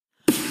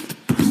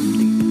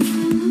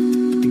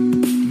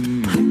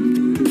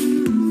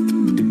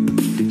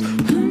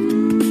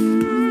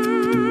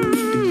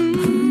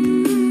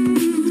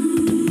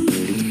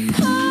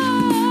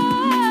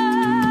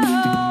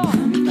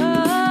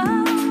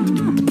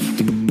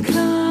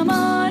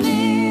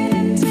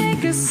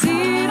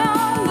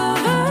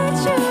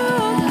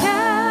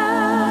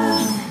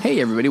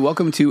everybody.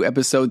 Welcome to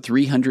episode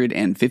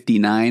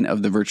 359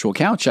 of The Virtual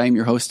Couch. I am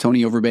your host,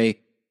 Tony Overbay.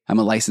 I'm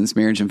a licensed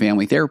marriage and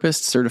family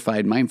therapist,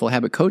 certified mindful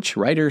habit coach,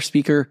 writer,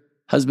 speaker,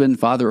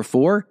 husband, father of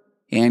four,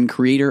 and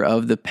creator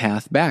of The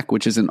Path Back,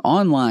 which is an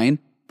online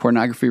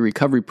pornography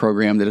recovery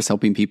program that is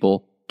helping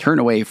people turn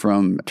away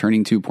from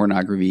turning to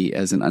pornography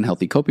as an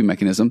unhealthy coping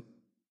mechanism.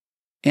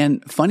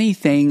 And funny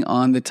thing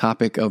on the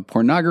topic of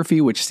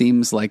pornography, which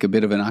seems like a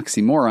bit of an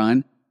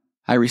oxymoron,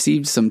 I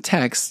received some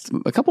texts,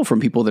 a couple from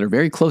people that are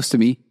very close to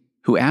me,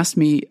 who asked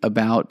me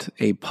about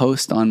a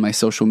post on my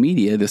social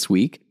media this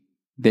week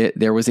that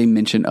there was a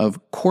mention of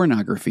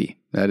cornography.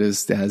 That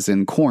is, as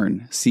in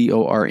corn,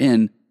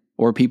 C-O-R-N,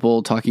 or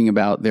people talking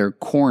about their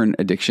corn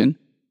addiction.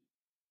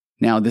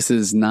 Now, this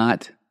is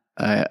not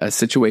a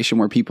situation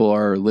where people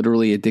are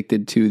literally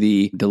addicted to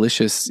the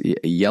delicious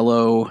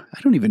yellow,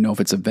 I don't even know if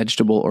it's a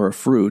vegetable or a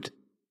fruit,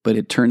 but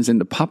it turns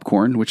into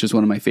popcorn, which is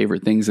one of my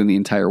favorite things in the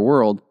entire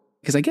world.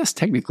 Because I guess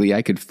technically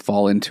I could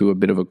fall into a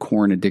bit of a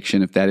corn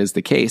addiction if that is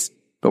the case.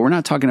 But we're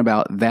not talking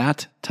about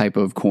that type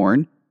of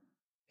corn.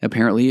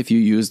 Apparently, if you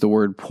use the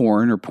word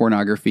porn or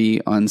pornography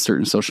on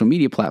certain social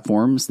media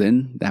platforms,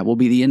 then that will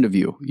be the end of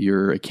you.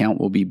 Your account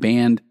will be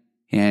banned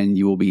and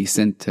you will be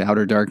sent to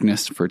outer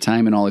darkness for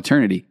time and all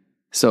eternity.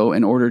 So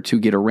in order to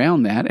get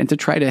around that and to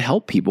try to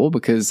help people,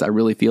 because I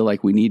really feel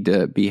like we need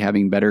to be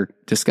having better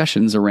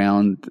discussions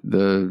around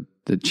the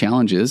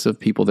challenges of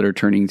people that are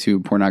turning to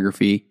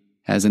pornography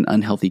as an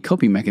unhealthy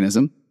coping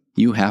mechanism,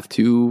 you have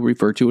to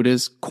refer to it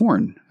as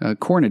corn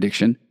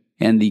addiction.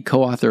 And the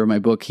co-author of my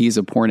book, He's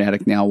a Porn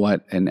Addict Now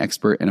What? An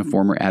expert and a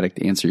former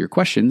addict answer your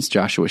questions,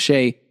 Joshua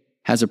Shea,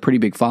 has a pretty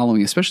big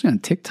following, especially on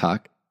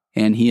TikTok.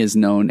 And he is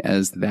known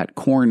as that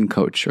corn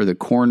coach or the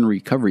corn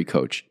recovery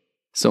coach.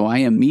 So I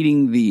am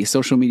meeting the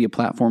social media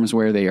platforms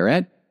where they are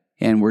at,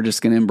 and we're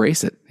just going to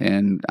embrace it.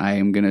 And I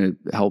am going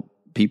to help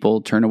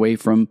people turn away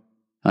from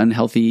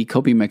unhealthy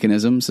coping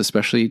mechanisms,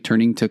 especially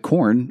turning to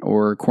corn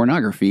or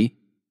cornography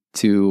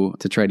to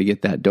try to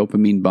get that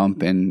dopamine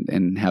bump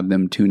and have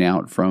them tune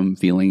out from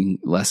feeling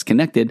less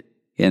connected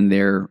in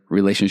their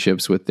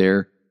relationships with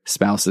their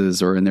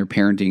spouses or in their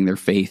parenting, their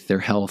faith, their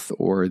health,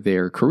 or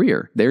their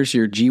career. There's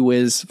your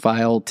GWiz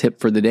file tip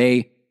for the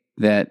day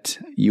that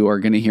you are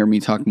going to hear me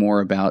talk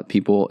more about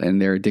people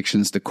and their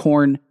addictions to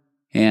corn.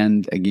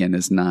 And again,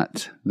 is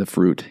not the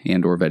fruit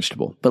and or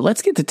vegetable. But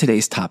let's get to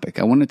today's topic.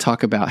 I want to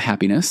talk about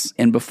happiness.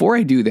 And before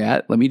I do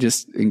that, let me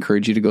just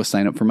encourage you to go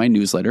sign up for my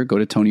newsletter. Go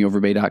to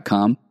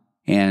tonyoverbay.com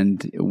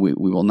and we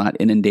will not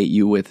inundate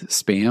you with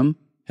spam.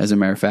 As a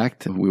matter of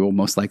fact, we will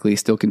most likely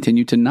still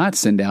continue to not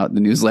send out the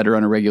newsletter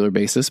on a regular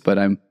basis, but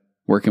I'm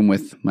working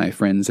with my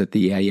friends at the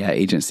Yeah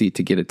agency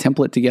to get a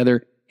template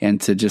together and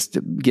to just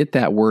get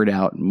that word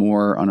out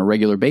more on a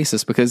regular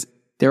basis, because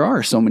there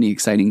are so many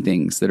exciting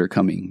things that are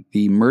coming.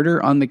 The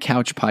Murder on the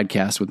Couch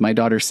podcast with my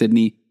daughter,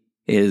 Sydney,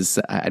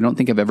 I don't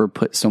think I've ever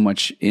put so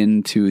much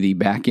into the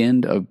back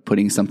end of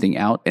putting something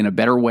out in a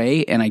better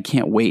way, and I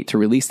can't wait to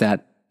release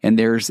that. And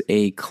there's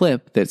a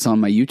clip that's on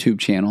my YouTube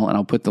channel, and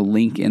I'll put the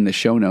link in the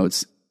show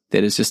notes,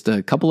 that is just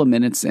a couple of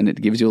minutes, and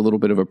it gives you a little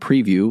bit of a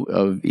preview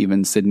of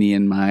even Sydney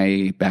and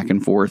my back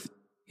and forth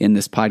in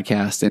this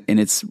podcast.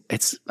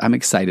 And I'm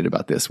excited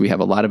about this. We have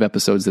a lot of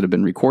episodes that have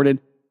been recorded,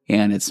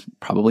 and it's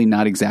probably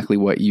not exactly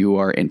what you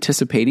are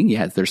anticipating.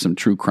 Yeah, there's some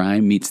true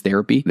crime meets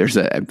therapy.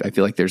 I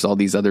feel like there's all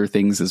these other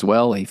things as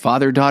well, a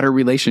father-daughter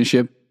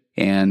relationship,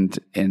 and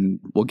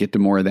we'll get to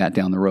more of that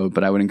down the road.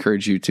 But I would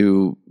encourage you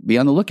to be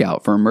on the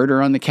lookout for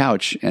Murder on the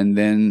Couch, and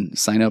then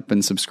sign up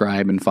and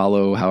subscribe and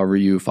follow however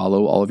you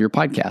follow all of your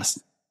podcasts.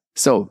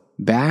 So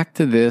back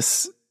to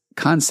this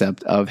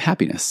concept of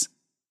happiness.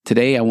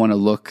 Today, I want to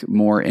look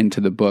more into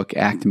the book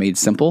Act Made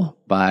Simple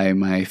by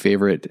my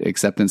favorite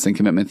acceptance and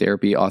commitment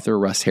therapy author,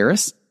 Russ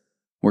Harris.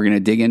 We're going to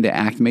dig into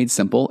Act Made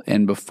Simple.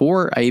 And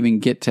before I even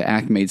get to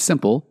Act Made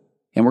Simple,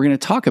 and we're going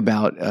to talk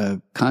about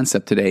a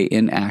concept today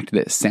in ACT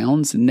that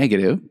sounds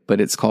negative, but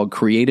it's called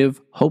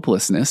creative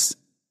hopelessness.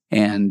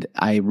 And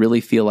I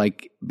really feel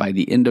like by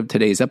the end of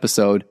today's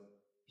episode,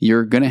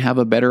 you're going to have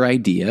a better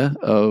idea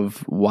of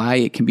why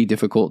it can be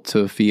difficult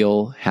to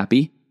feel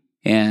happy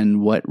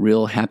and what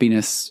real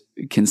happiness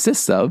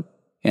consists of,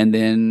 and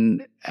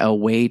then a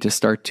way to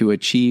start to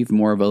achieve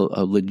more of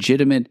a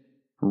legitimate,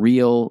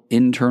 real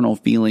internal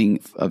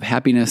feeling of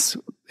happiness,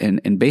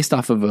 and based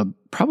off of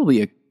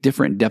probably a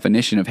different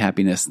definition of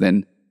happiness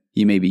than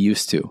you may be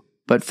used to.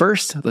 But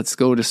first, let's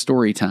go to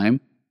story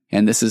time.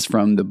 And this is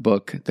from the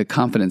book, The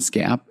Confidence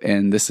Gap.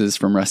 And this is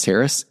from Russ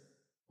Harris.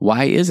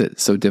 Why is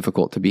it so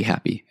difficult to be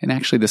happy? And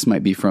actually, this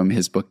might be from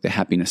his book, The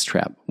Happiness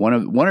Trap. One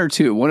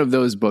of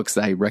those books.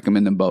 I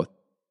recommend them both.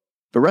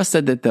 But Russ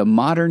said that the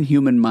modern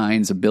human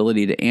mind's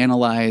ability to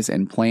analyze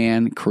and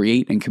plan,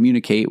 create, and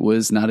communicate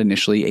was not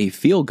initially a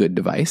feel-good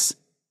device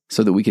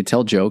so that we could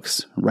tell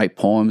jokes, write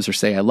poems, or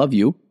say, I love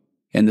you.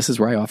 And this is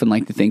where I often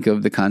like to think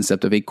of the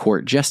concept of a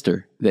court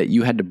jester, that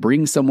you had to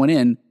bring someone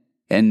in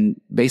and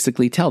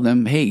basically tell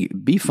them, hey,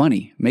 be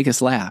funny, make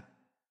us laugh.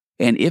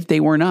 And if they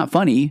were not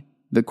funny,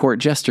 the court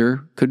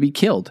jester could be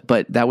killed.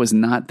 But that was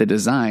not the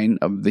design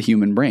of the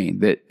human brain,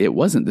 that it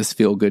wasn't this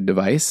feel-good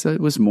device.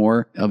 It was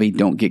more of a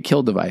don't get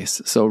killed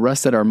device. So Russ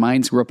said our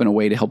minds grew up in a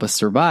way to help us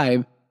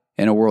survive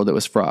in a world that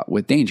was fraught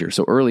with danger.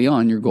 So early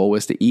on, your goal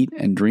was to eat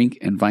and drink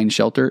and find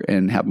shelter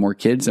and have more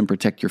kids and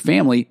protect your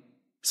family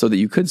so that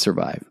you could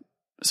survive.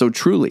 So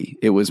truly,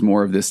 it was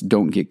more of this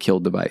don't get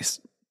killed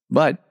device.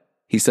 But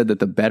he said that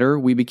the better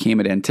we became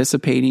at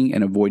anticipating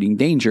and avoiding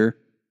danger,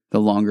 the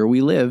longer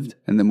we lived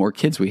and the more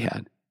kids we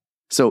had.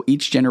 So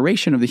each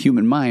generation of the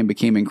human mind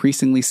became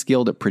increasingly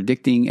skilled at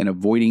predicting and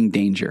avoiding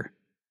danger.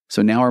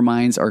 So now our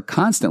minds are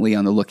constantly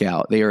on the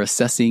lookout. They are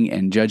assessing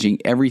and judging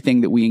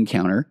everything that we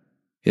encounter.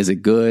 Is it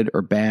good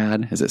or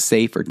bad? Is it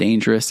safe or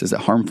dangerous? Is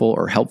it harmful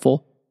or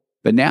helpful?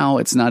 But now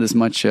it's not as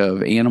much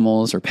of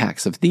animals or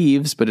packs of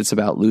thieves, but it's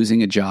about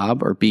losing a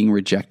job or being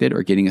rejected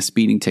or getting a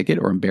speeding ticket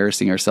or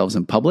embarrassing ourselves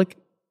in public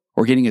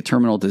or getting a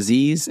terminal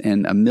disease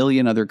and a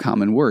million other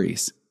common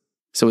worries.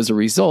 So as a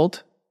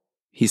result,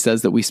 he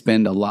says that we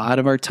spend a lot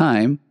of our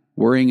time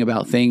worrying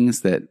about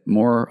things that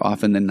more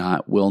often than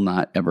not will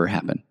not ever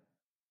happen.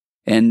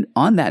 And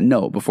on that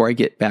note, before I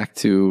get back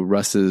to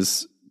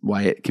Russ's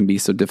why it can be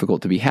so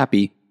difficult to be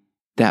happy,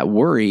 that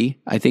worry,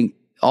 I think,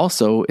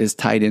 also is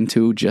tied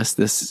into just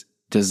this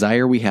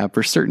desire we have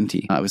for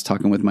certainty. I was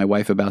talking with my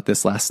wife about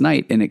this last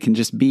night, and it can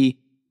just be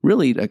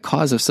really a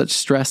cause of such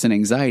stress and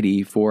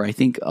anxiety for, I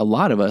think, a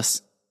lot of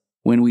us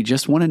when we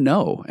just want to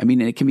know. I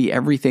mean, it can be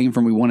everything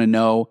from we want to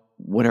know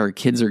what our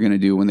kids are going to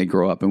do when they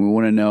grow up, and we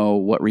want to know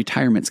what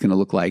retirement's going to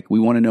look like. We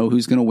want to know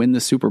who's going to win the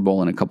Super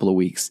Bowl in a couple of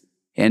weeks.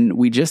 And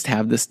we just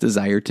have this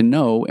desire to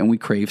know, and we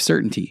crave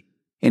certainty.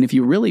 And if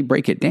you really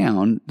break it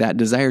down, that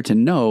desire to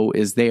know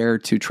is there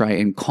to try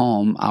and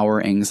calm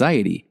our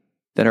anxiety.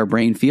 That our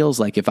brain feels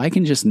like if I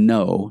can just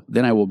know,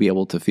 then I will be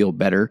able to feel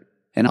better,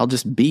 and I'll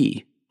just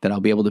be. That I'll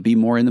be able to be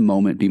more in the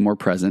moment, be more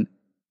present.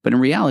 But in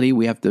reality,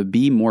 we have to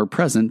be more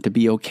present to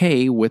be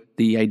okay with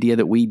the idea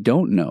that we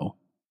don't know.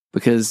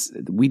 Because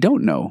we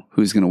don't know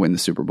who's going to win the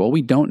Super Bowl.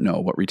 We don't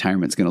know what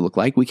retirement's going to look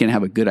like. We can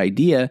have a good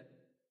idea,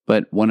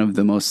 but one of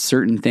the most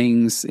certain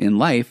things in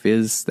life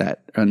is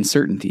that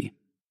uncertainty.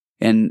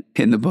 And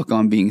in the book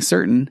on being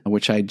certain,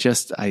 which I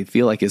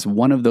feel like is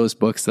one of those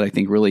books that I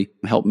think really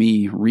helped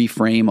me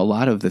reframe a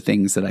lot of the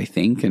things that I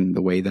think and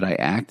the way that I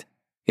act,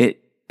 it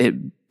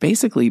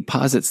basically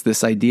posits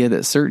this idea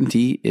that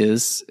certainty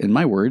is, in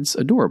my words,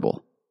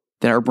 adorable.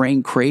 That our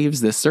brain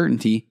craves this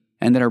certainty,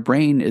 and that our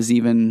brain is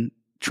even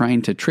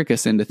trying to trick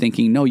us into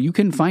thinking, no, you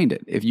can find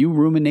it. If you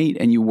ruminate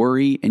and you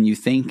worry and you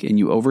think and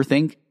you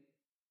overthink,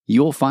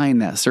 you'll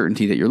find that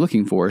certainty that you're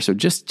looking for. So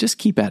just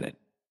keep at it.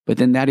 But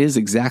then that is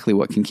exactly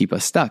what can keep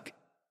us stuck.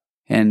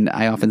 And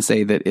I often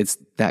say that it's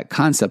that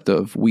concept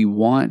of we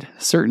want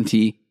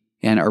certainty,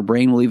 and our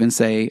brain will even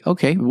say,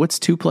 okay, what's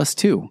 2 +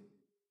 2?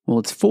 Well,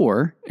 it's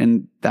 4.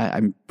 And that,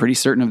 I'm pretty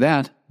certain of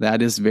that.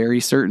 That is very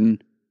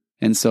certain.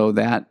 And so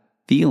that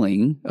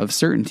feeling of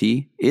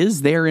certainty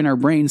is there in our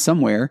brain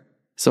somewhere.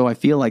 So I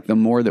feel like the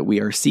more that we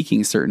are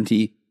seeking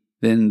certainty,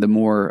 then the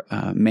more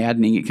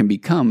maddening it can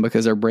become,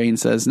 because our brain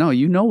says, no,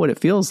 you know what it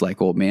feels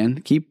like, old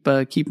man. Keep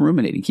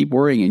ruminating, keep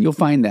worrying, and you'll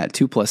find that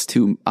 2 +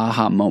 2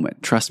 aha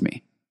moment. Trust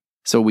me.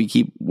 So we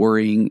keep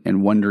worrying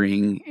and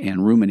wondering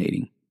and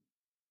ruminating.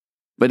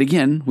 But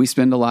again, we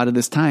spend a lot of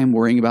this time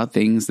worrying about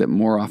things that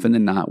more often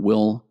than not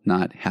will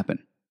not happen.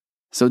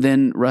 So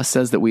then Russ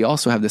says that we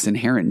also have this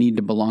inherent need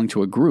to belong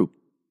to a group.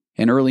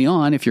 And early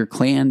on, if your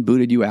clan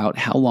booted you out,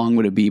 how long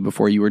would it be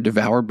before you were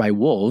devoured by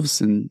wolves?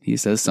 And he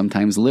says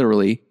sometimes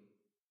literally.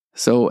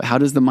 So how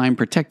does the mind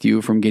protect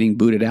you from getting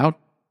booted out?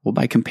 Well,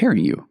 by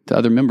comparing you to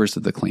other members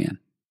of the clan.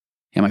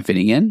 Am I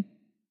fitting in?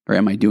 Or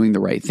am I doing the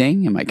right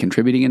thing? Am I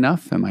contributing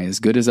enough? Am I as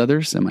good as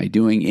others? Am I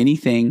doing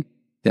anything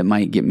that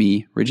might get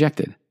me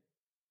rejected?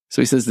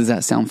 So he says, does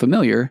that sound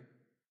familiar?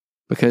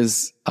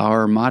 Because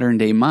our modern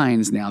day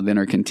minds now then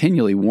are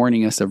continually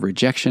warning us of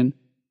rejection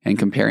and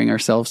comparing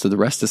ourselves to the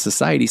rest of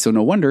society. So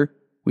no wonder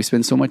we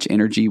spend so much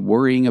energy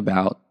worrying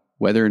about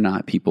whether or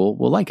not people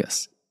will like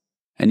us.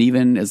 And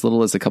even as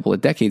little as a couple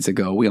of decades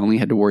ago, we only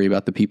had to worry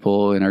about the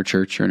people in our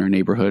church or in our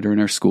neighborhood or in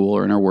our school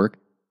or in our work.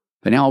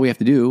 But now all we have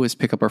to do is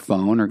pick up our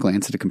phone or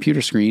glance at a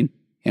computer screen,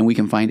 and we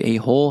can find a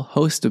whole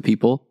host of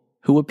people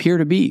who appear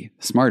to be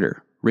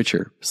smarter,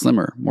 richer,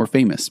 slimmer, more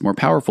famous, more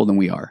powerful than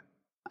we are.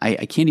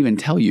 I can't even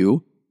tell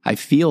you. I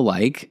feel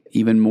like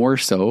even more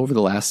so over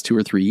the last 2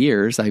 or 3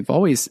 years, I've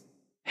always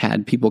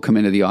had people come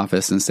into the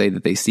office and say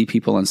that they see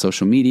people on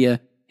social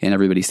media and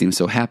everybody seems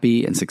so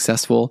happy and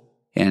successful.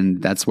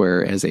 And that's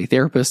where, as a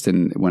therapist,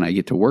 and when I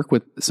get to work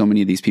with so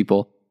many of these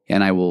people,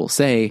 and I will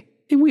say,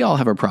 hey, we all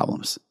have our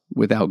problems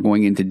without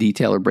going into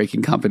detail or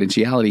breaking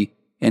confidentiality.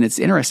 And it's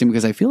interesting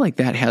because I feel like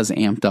that has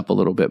amped up a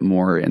little bit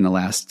more in the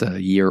last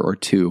year or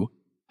two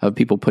of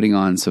people putting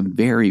on some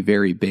very,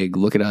 very big,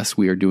 look at us,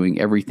 we are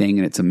doing everything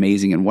and it's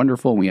amazing and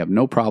wonderful. And we have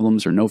no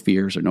problems or no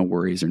fears or no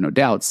worries or no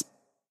doubts,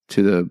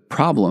 to the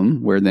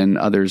problem where then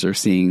others are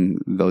seeing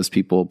those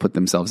people put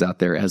themselves out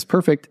there as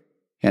perfect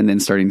and then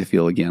starting to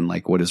feel again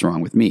like, what is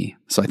wrong with me?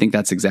 So I think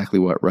that's exactly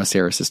what Russ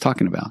Harris is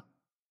talking about.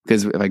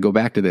 Because if I go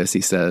back to this,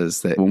 he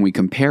says that when we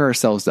compare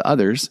ourselves to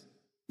others,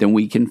 then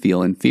we can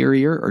feel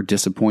inferior or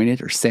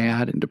disappointed or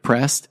sad and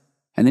depressed.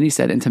 And then he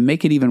said, and to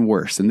make it even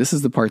worse, and this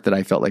is the part that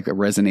I felt like it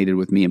resonated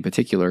with me in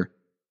particular,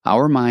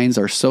 our minds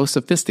are so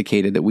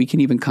sophisticated that we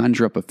can even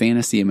conjure up a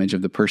fantasy image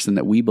of the person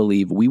that we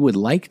believe we would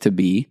like to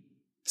be,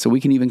 so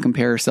we can even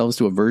compare ourselves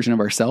to a version of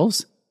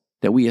ourselves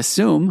that we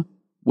assume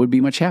would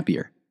be much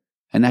happier.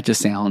 And that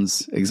just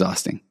sounds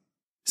exhausting.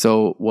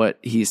 So what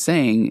he's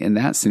saying in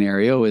that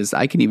scenario is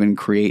I can even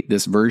create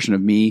this version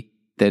of me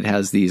that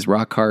has these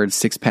rock hard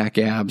six-pack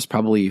abs,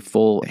 probably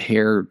full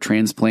hair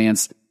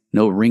transplants,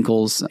 no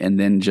wrinkles, and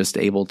then just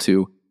able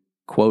to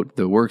quote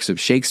the works of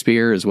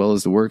Shakespeare as well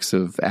as the works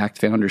of ACT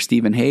founder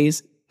Stephen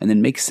Hayes, and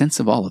then make sense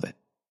of all of it.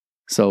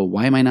 So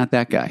why am I not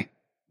that guy?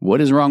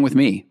 What is wrong with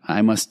me?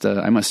 I must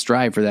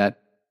strive for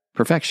that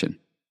perfection.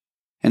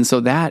 And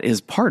so that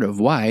is part of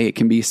why it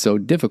can be so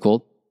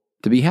difficult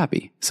to be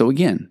happy. So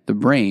again, the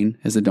brain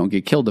is a don't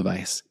get killed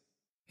device.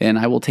 And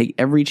I will take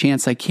every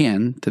chance I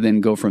can to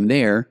then go from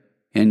there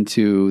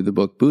into the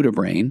book Buddha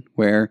Brain,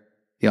 where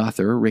the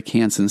author, Rick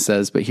Hanson,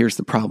 says, but here's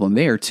the problem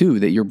there too,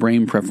 that your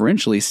brain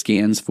preferentially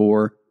scans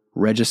for,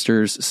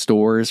 registers,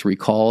 stores,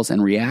 recalls,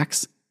 and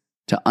reacts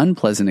to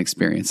unpleasant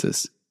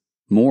experiences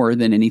more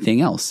than anything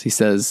else. He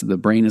says the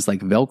brain is like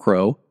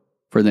Velcro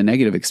for the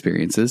negative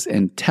experiences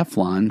and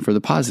Teflon for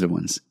the positive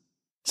ones.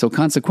 So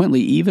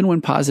consequently, even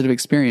when positive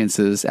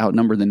experiences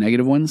outnumber the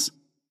negative ones,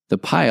 the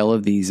pile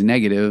of these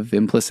negative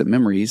implicit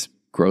memories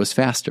grows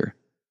faster.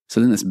 So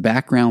then this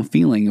background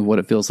feeling of what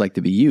it feels like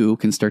to be you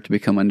can start to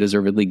become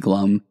undeservedly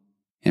glum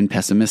and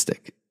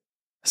pessimistic.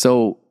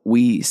 So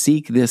we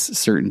seek this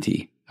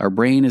certainty. Our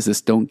brain is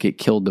this don't get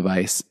killed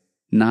device,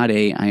 not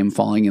a I am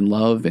falling in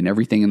love and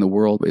everything in the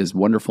world is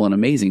wonderful and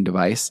amazing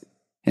device.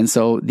 And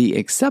so the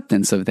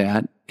acceptance of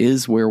that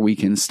is where we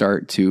can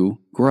start to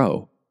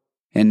grow.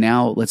 And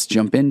now let's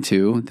jump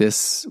into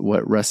this,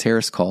 what Russ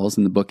Harris calls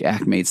in the book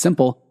ACT Made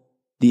Simple,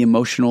 the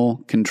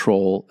emotional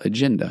control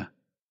agenda.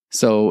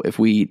 So if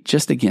we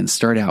just again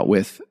start out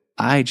with,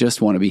 I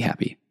just want to be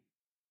happy.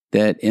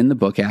 That in the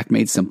book ACT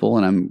Made Simple,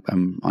 and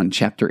I'm on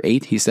chapter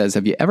 8, he says,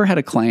 have you ever had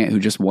a client who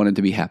just wanted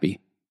to be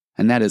happy?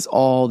 And that is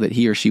all that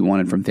he or she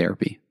wanted from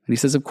therapy. And he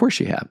says, of course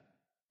you have.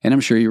 And I'm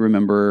sure you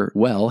remember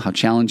well how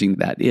challenging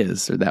that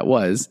is, or that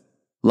was.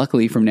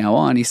 Luckily, from now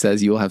on, he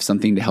says, you will have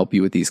something to help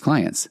you with these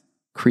clients.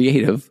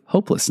 Creative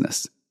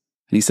hopelessness.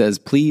 And he says,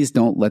 please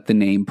don't let the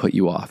name put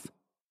you off.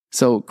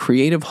 So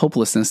creative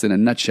hopelessness in a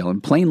nutshell, in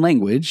plain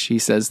language, he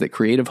says that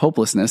creative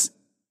hopelessness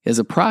is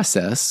a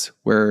process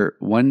where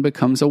one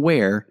becomes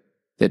aware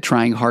that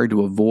trying hard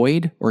to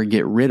avoid or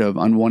get rid of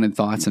unwanted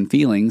thoughts and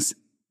feelings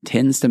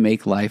tends to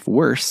make life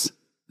worse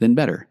than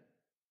better.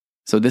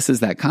 So this is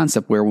that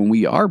concept where when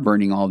we are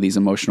burning all these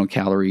emotional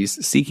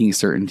calories, seeking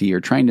certainty or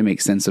trying to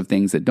make sense of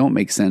things that don't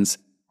make sense,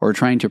 or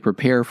trying to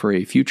prepare for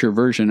a future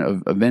version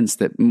of events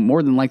that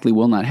more than likely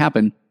will not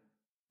happen,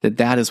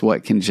 that is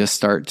what can just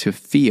start to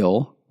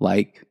feel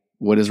like,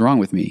 what is wrong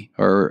with me?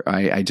 Or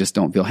I just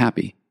don't feel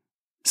happy.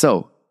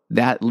 So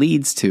that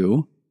leads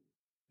to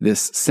this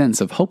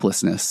sense of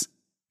hopelessness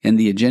and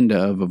the agenda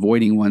of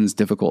avoiding one's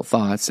difficult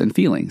thoughts and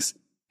feelings.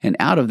 And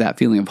out of that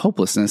feeling of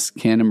hopelessness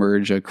can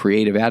emerge a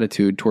creative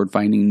attitude toward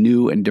finding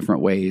new and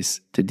different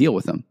ways to deal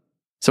with them.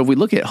 So if we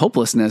look at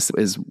hopelessness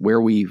as where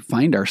we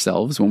find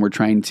ourselves when we're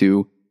trying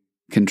to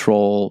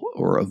control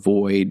or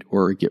avoid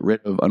or get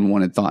rid of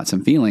unwanted thoughts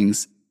and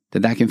feelings,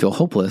 that can feel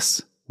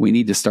hopeless. We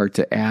need to start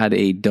to add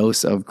a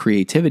dose of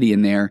creativity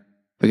in there,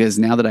 because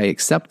now that I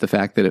accept the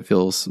fact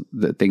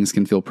that things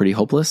can feel pretty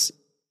hopeless,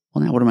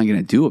 well, now what am I going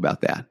to do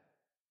about that?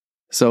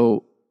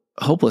 So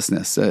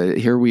hopelessness,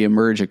 here we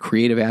emerge a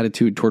creative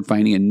attitude toward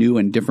finding a new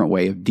and different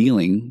way of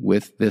dealing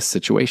with this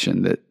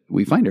situation that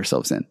we find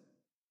ourselves in.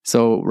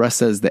 So Russ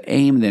says the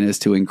aim then is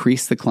to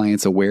increase the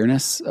client's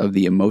awareness of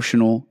the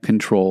emotional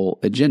control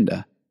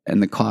agenda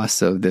and the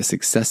costs of this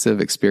excessive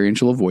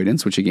experiential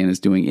avoidance, which again is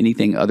doing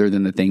anything other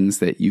than the things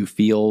that you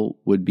feel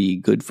would be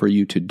good for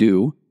you to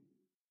do.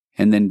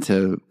 And then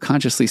to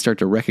consciously start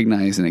to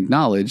recognize and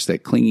acknowledge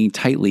that clinging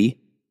tightly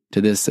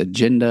to this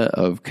agenda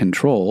of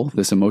control,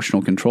 this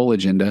emotional control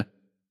agenda,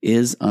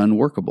 is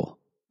unworkable.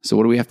 So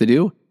what do we have to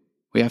do?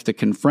 We have to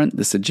confront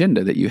this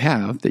agenda that you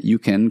have, that you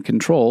can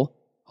control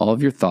all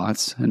of your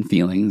thoughts and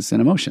feelings and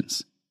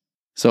emotions.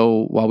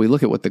 So while we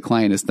look at what the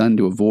client has done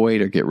to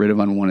avoid or get rid of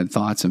unwanted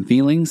thoughts and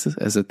feelings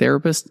as a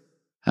therapist,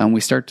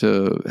 we start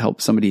to help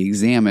somebody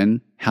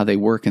examine how they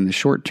work in the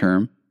short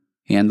term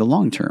and the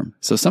long term.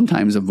 So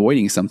sometimes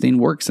avoiding something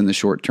works in the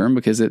short term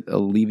because it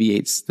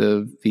alleviates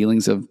the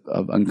feelings of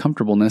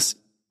uncomfortableness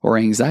or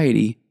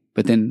anxiety,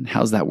 but then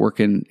how's that work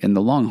in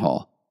the long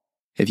haul?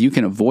 If you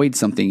can avoid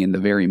something in the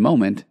very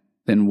moment,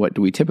 then what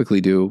do we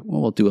typically do?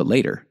 Well, we'll do it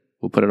later.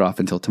 We'll put it off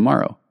until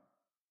tomorrow.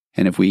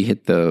 And if we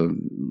hit the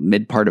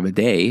mid part of a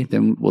day,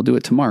 then we'll do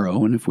it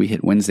tomorrow. And if we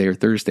hit Wednesday or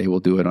Thursday,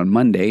 we'll do it on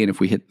Monday. And if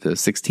we hit the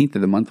 16th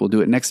of the month, we'll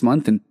do it next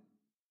month. And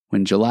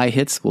when July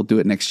hits, we'll do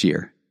it next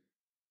year.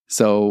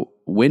 So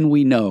when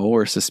we know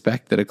or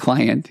suspect that a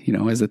client,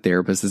 as a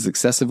therapist, is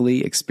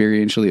excessively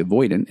experientially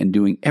avoidant and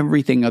doing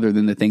everything other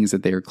than the things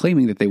that they are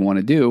claiming that they want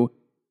to do,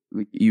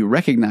 you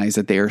recognize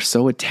that they are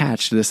so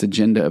attached to this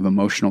agenda of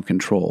emotional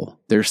control.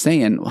 They're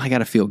saying, well, I got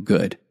to feel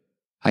good.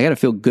 I got to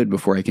feel good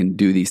before I can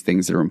do these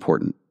things that are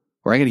important.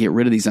 Or I got to get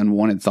rid of these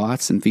unwanted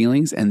thoughts and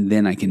feelings, and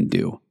then I can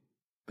do.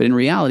 But in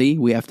reality,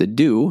 we have to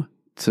do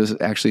to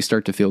actually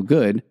start to feel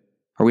good,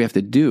 or we have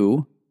to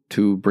do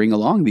to bring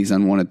along these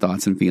unwanted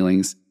thoughts and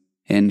feelings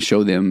and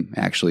show them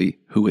actually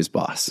who is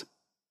boss.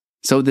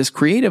 So this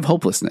creative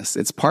hopelessness,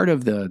 it's part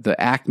of the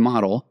ACT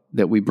model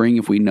that we bring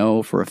if we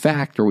know for a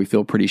fact or we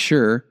feel pretty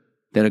sure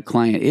that a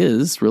client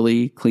is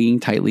really clinging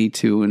tightly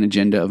to an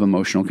agenda of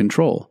emotional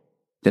control,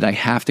 that I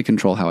have to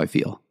control how I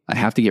feel. I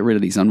have to get rid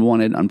of these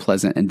unwanted,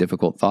 unpleasant, and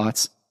difficult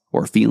thoughts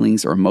or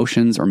feelings or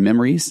emotions or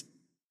memories,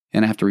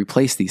 and I have to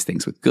replace these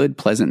things with good,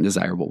 pleasant, and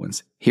desirable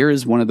ones. Here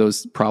is one of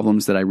those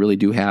problems that I really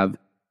do have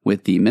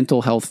with the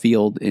mental health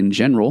field in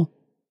general,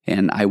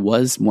 and I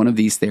was one of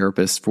these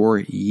therapists for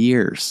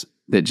years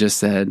that just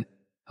said,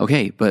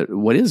 okay, but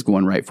what is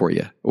going right for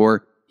you?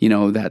 Or,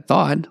 that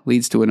thought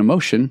leads to an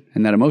emotion,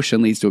 and that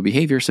emotion leads to a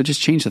behavior, so just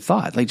change the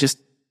thought.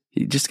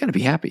 You just got to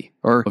be happy.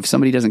 Or if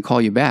somebody doesn't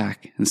call you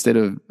back, instead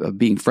of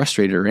being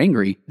frustrated or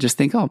angry, just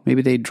think, oh,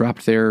 maybe they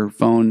dropped their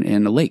phone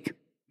in a lake.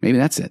 Maybe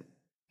that's it.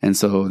 And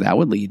so that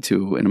would lead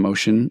to an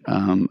emotion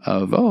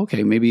of, oh,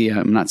 okay, maybe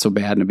I'm not so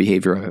bad in a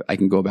behavior. I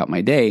can go about my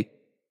day.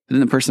 But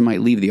then the person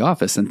might leave the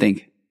office and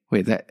think,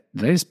 wait, did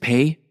I just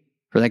pay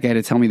for that guy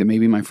to tell me that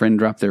maybe my friend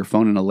dropped their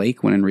phone in a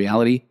lake, when in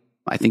reality,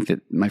 I think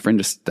that my friend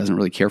just doesn't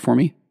really care for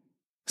me?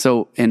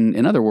 So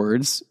in other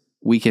words,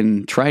 we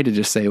can try to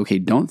just say, okay,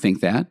 don't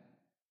think that.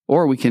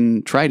 Or we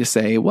can try to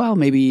say, well,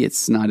 maybe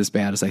it's not as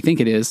bad as I think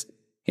it is.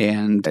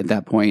 And at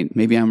that point,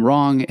 maybe I'm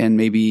wrong, and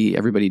maybe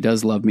everybody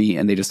does love me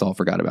and they just all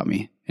forgot about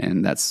me.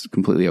 And that's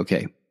completely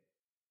okay.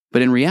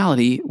 But in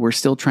reality, we're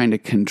still trying to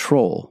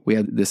control. We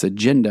have this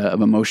agenda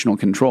of emotional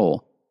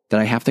control, that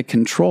I have to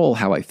control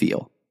how I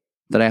feel,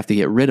 that I have to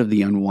get rid of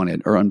the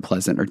unwanted or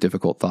unpleasant or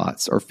difficult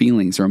thoughts or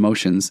feelings or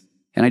emotions,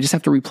 and I just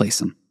have to replace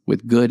them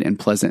with good and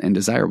pleasant and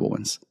desirable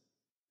ones.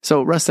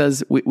 So Russ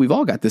says we've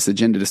all got this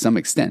agenda to some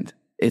extent.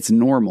 It's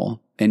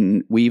normal.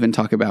 And we even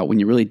talk about, when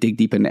you really dig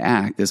deep into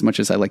ACT, as much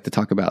as I like to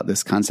talk about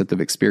this concept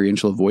of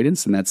experiential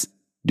avoidance, and that's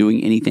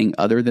doing anything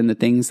other than the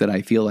things that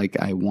I feel like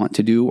I want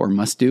to do or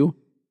must do,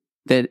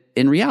 that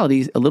in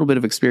reality, a little bit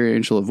of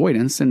experiential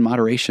avoidance in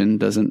moderation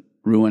doesn't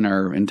ruin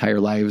our entire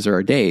lives or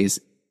our days.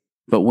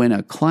 But when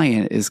a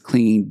client is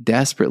clinging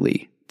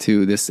desperately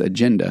to this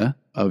agenda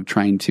of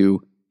trying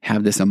to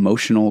have this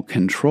emotional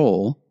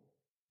control,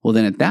 well,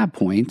 then at that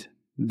point,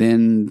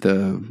 then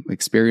the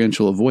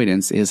experiential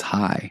avoidance is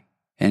high.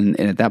 And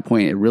at that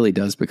point, it really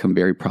does become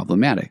very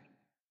problematic.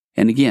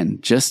 And again,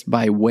 just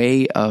by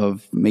way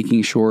of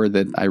making sure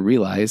that I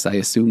realize, I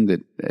assume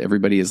that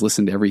everybody has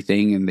listened to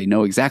everything and they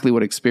know exactly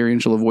what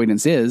experiential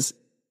avoidance is.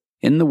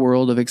 In the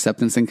world of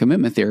acceptance and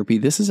commitment therapy,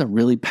 this is a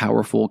really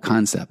powerful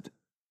concept.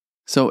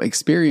 So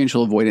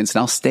experiential avoidance,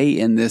 and I'll stay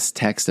in this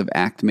text of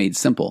ACT Made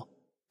Simple.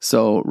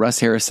 So Russ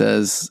Harris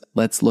says,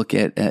 let's look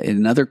at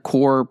another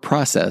core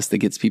process that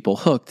gets people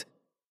hooked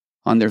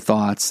on their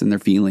thoughts and their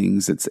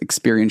feelings. It's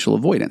experiential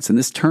avoidance. And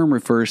this term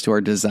refers to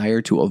our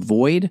desire to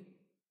avoid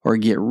or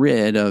get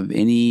rid of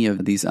any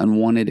of these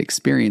unwanted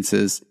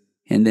experiences,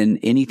 and then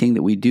anything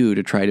that we do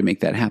to try to make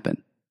that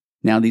happen.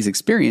 Now, these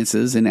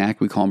experiences in ACT,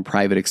 we call them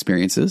private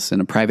experiences.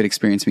 And a private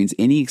experience means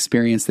any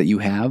experience that you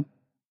have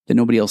that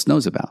nobody else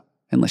knows about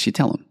unless you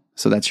tell them.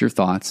 So that's your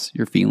thoughts,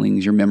 your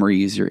feelings, your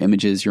memories, your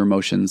images, your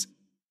emotions,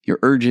 your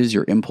urges,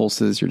 your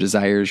impulses, your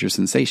desires, your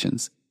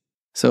sensations.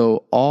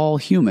 So all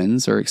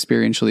humans are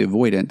experientially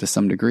avoidant to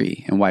some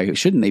degree. And why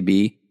shouldn't they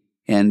be?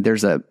 And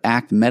there's an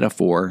ACT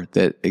metaphor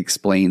that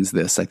explains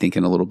this, I think,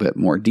 in a little bit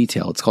more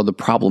detail. It's called the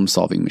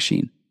problem-solving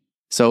machine.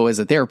 So as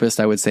a therapist,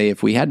 I would say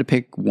if we had to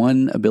pick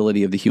one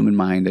ability of the human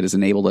mind that has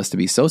enabled us to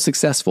be so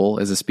successful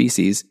as a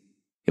species,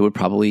 it would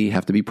probably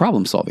have to be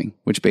problem-solving,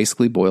 which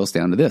basically boils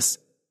down to this.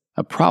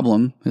 A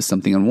problem is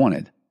something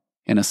unwanted,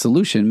 and a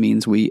solution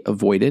means we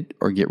avoid it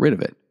or get rid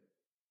of it.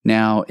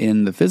 Now,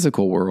 in the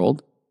physical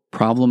world,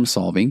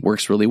 problem-solving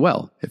works really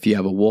well. If you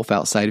have a wolf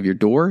outside of your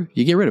door,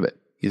 you get rid of it.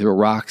 You throw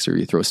rocks or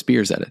you throw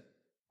spears at it,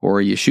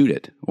 or you shoot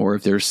it. Or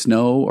if there's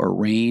snow or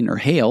rain or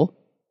hail,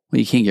 well,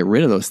 you can't get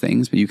rid of those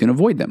things, but you can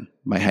avoid them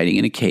by hiding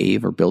in a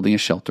cave or building a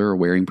shelter or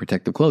wearing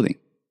protective clothing.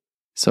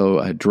 So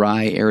a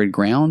dry, arid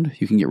ground,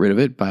 you can get rid of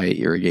it by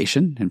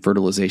irrigation and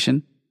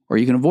fertilization, or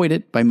you can avoid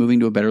it by moving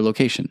to a better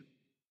location.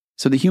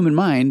 So the human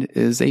mind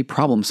is a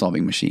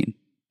problem-solving machine,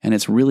 and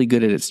it's really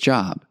good at its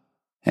job.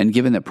 And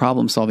given that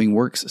problem-solving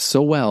works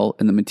so well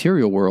in the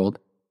material world,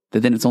 that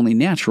then it's only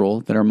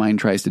natural that our mind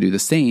tries to do the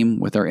same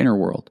with our inner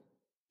world.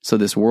 So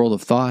this world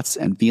of thoughts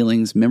and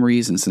feelings,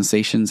 memories and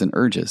sensations and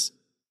urges.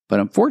 But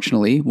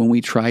unfortunately, when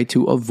we try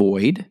to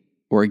avoid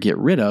or get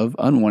rid of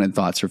unwanted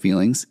thoughts or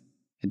feelings,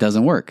 it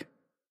doesn't work.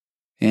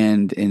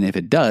 And if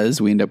it does,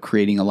 we end up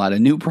creating a lot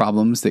of new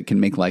problems that can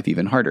make life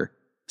even harder.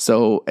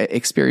 So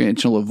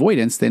experiential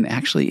avoidance then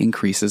actually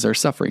increases our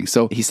suffering.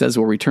 So he says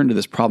we'll return to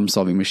this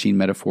problem-solving machine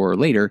metaphor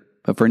later,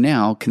 but for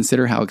now,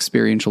 consider how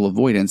experiential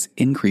avoidance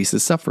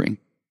increases suffering.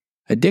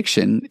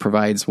 Addiction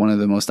provides one of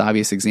the most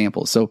obvious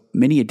examples. So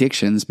many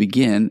addictions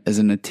begin as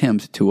an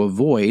attempt to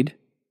avoid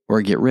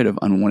or get rid of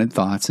unwanted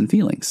thoughts and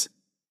feelings,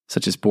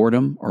 such as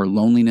boredom or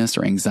loneliness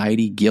or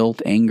anxiety,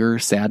 guilt, anger,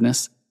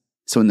 sadness.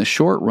 So in the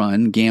short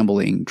run,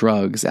 gambling,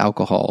 drugs,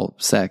 alcohol,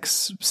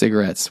 sex,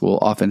 cigarettes will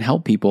often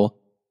help people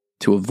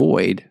to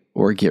avoid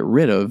or get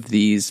rid of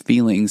these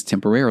feelings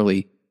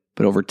temporarily,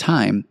 but over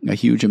time, a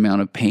huge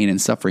amount of pain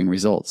and suffering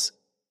results.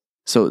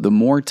 So the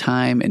more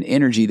time and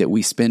energy that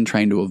we spend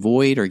trying to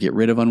avoid or get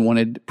rid of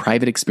unwanted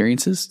private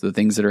experiences, the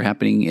things that are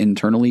happening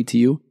internally to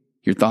you,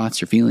 your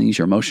thoughts, your feelings,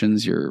 your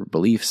emotions, your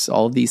beliefs,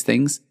 all of these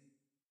things,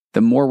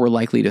 the more we're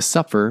likely to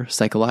suffer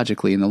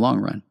psychologically in the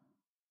long run.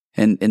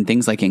 And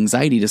things like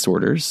anxiety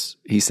disorders,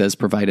 he says,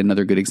 provide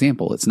another good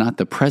example. It's not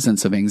the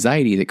presence of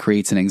anxiety that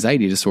creates an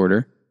anxiety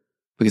disorder,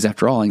 because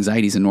after all,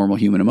 anxiety is a normal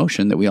human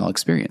emotion that we all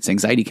experience.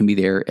 Anxiety can be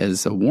there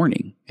as a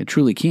warning. It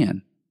truly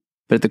can.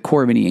 But at the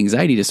core of any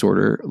anxiety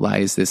disorder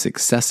lies this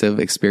excessive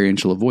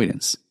experiential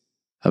avoidance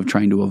of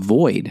trying to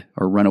avoid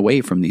or run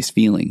away from these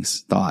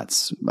feelings,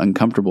 thoughts,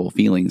 uncomfortable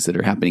feelings that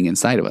are happening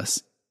inside of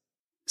us.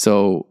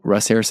 So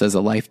Russ Hare says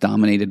a life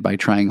dominated by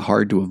trying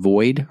hard to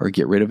avoid or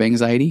get rid of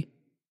anxiety,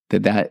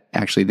 that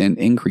actually then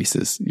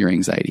increases your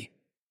anxiety.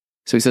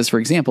 So he says, for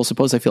example,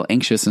 suppose I feel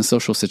anxious in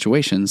social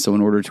situations, so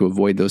in order to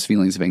avoid those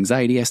feelings of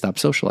anxiety, I stop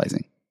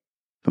socializing.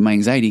 But my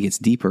anxiety gets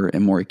deeper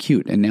and more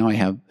acute, and now I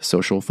have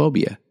social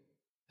phobia.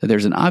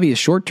 There's an obvious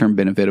short-term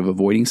benefit of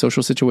avoiding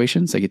social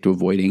situations. I get to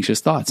avoid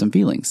anxious thoughts and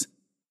feelings.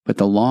 But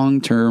the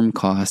long-term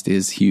cost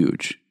is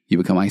huge. You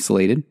become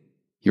isolated.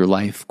 Your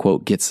life,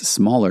 quote, gets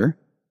smaller,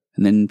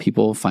 and then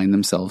people find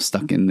themselves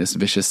stuck in this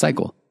vicious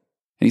cycle.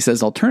 And he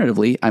says,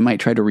 alternatively, I might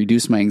try to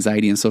reduce my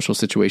anxiety in social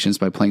situations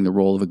by playing the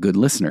role of a good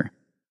listener.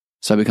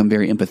 So I become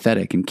very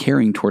empathetic and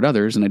caring toward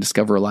others, and I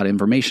discover a lot of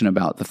information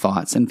about the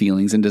thoughts and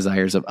feelings and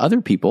desires of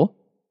other people,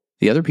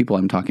 the other people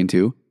I'm talking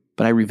to,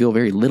 but I reveal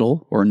very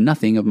little or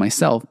nothing of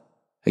myself.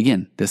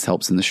 Again, this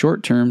helps in the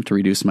short term to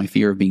reduce my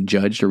fear of being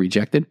judged or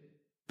rejected,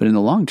 but in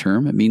the long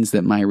term, it means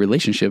that my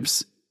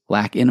relationships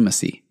lack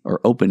intimacy or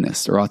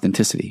openness or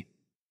authenticity.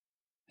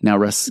 Now,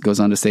 Russ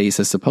goes on to say, he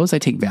says, suppose I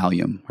take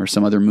Valium or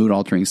some other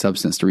mood-altering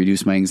substance to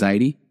reduce my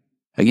anxiety.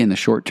 Again, the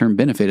short-term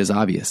benefit is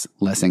obvious,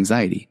 less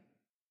anxiety.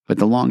 But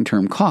the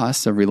long-term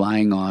costs of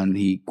relying on,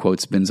 he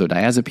quotes,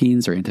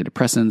 benzodiazepines or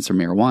antidepressants or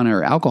marijuana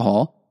or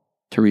alcohol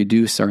to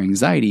reduce our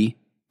anxiety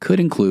could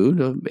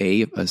include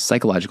A, a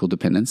psychological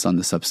dependence on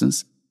the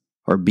substance,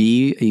 or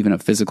B, even a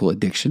physical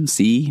addiction,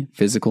 C,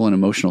 physical and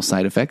emotional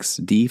side effects,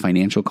 D,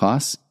 financial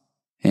costs,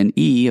 and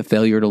E, a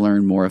failure to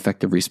learn more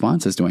effective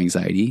responses to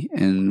anxiety,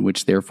 and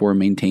which therefore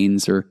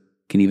maintains or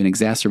can even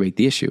exacerbate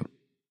the issue.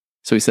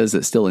 So he says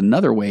that still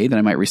another way that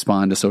I might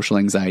respond to social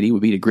anxiety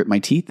would be to grit my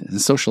teeth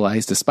and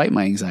socialize despite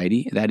my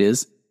anxiety, that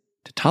is,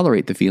 to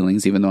tolerate the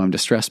feelings even though I'm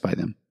distressed by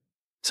them.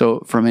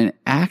 So from an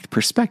ACT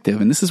perspective,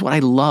 and this is what I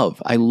love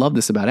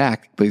this about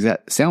ACT, because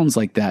that sounds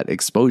like that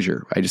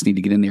exposure. I just need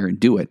to get in there and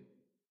do it.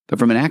 But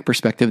from an ACT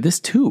perspective, this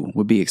too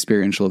would be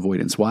experiential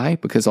avoidance. Why?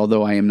 Because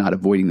although I am not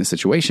avoiding the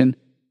situation,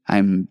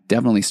 I'm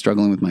definitely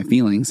struggling with my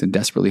feelings and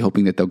desperately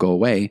hoping that they'll go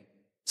away.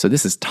 So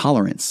this is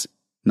tolerance,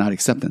 not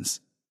acceptance.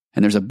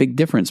 And there's a big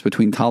difference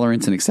between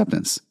tolerance and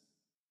acceptance.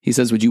 He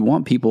says, would you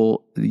want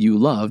people you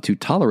love to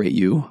tolerate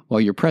you while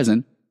you're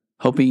present,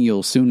 hoping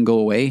you'll soon go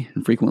away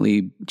and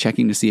frequently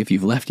checking to see if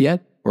you've left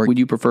yet? Or would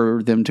you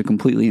prefer them to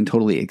completely and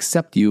totally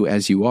accept you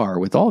as you are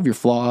with all of your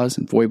flaws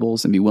and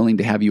foibles and be willing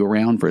to have you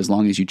around for as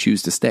long as you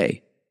choose to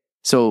stay?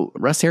 So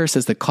Russ Hare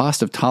says the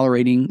cost of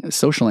tolerating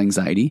social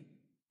anxiety,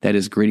 that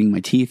is gritting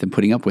my teeth and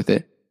putting up with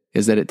it,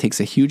 is that it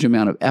takes a huge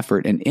amount of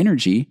effort and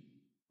energy,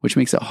 which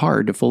makes it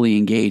hard to fully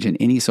engage in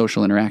any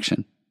social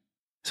interaction.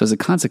 So as a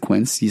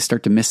consequence, you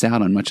start to miss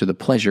out on much of the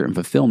pleasure and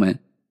fulfillment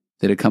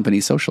that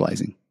accompanies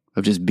socializing,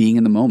 of just being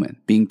in the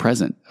moment, being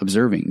present,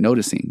 observing,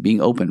 noticing,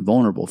 being open,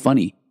 vulnerable,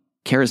 funny,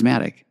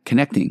 charismatic,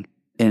 connecting.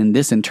 And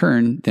this in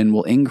turn then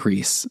will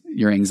increase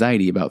your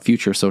anxiety about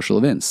future social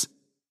events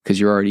because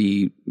you're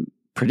already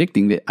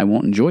predicting that I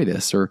won't enjoy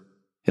this, or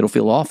it'll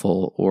feel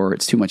awful, or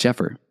it's too much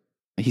effort.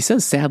 He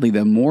says, sadly,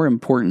 the more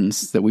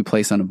importance that we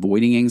place on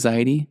avoiding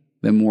anxiety,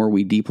 the more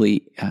we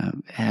deeply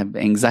have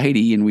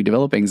anxiety and we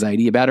develop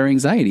anxiety about our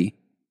anxiety.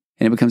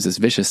 And it becomes this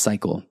vicious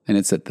cycle. And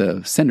it's at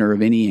the center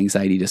of any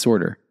anxiety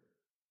disorder.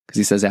 Because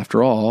he says,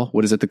 after all,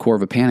 what is at the core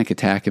of a panic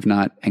attack if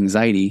not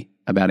anxiety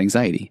about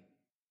anxiety?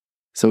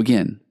 So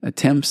again,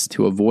 attempts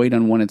to avoid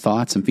unwanted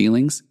thoughts and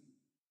feelings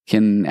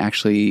can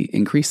actually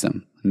increase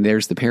them. And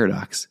there's the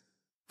paradox.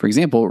 For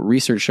example,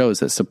 research shows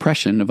that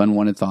suppression of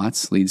unwanted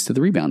thoughts leads to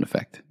the rebound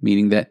effect,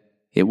 meaning that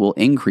it will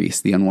increase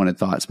the unwanted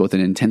thoughts, both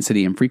in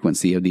intensity and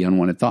frequency of the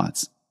unwanted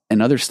thoughts.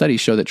 And other studies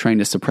show that trying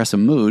to suppress a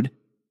mood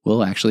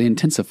will actually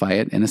intensify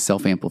it in a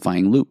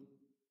self-amplifying loop.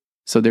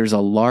 So there's a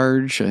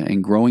large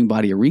and growing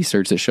body of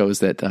research that shows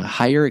that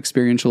higher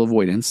experiential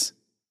avoidance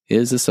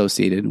is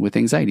associated with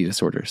anxiety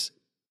disorders.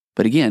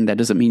 But again, that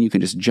doesn't mean you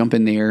can just jump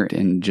in there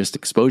and just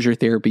exposure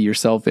therapy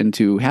yourself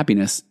into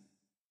happiness,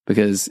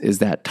 because is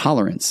that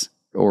tolerance,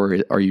 or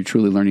are you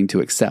truly learning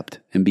to accept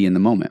and be in the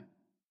moment?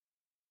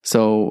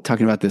 So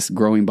talking about this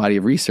growing body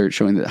of research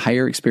showing that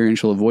higher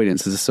experiential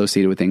avoidance is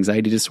associated with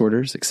anxiety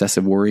disorders,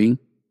 excessive worrying,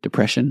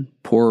 depression,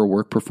 poorer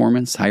work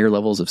performance, higher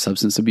levels of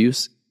substance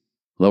abuse,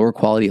 lower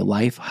quality of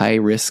life, high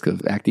risk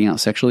of acting out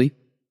sexually.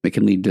 It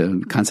can lead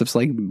to concepts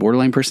like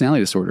borderline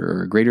personality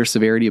disorder or greater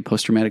severity of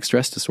post-traumatic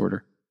stress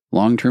disorder,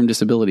 long-term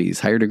disabilities,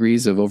 higher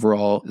degrees of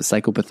overall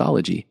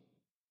psychopathology.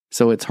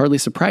 So it's hardly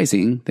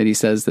surprising that he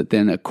says that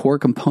then a core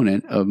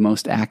component of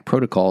most ACT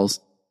protocols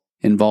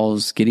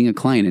involves getting a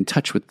client in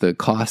touch with the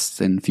costs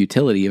and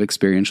futility of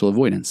experiential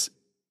avoidance.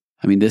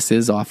 I mean, this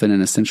is often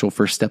an essential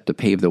first step to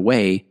pave the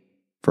way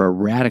for a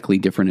radically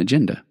different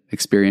agenda,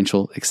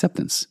 experiential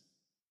acceptance.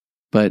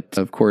 But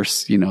of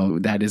course,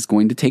 that is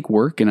going to take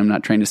work. And I'm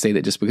not trying to say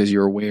that just because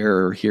you're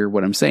aware or hear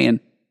what I'm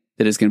saying,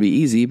 that it's going to be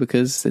easy,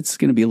 because it's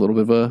going to be a little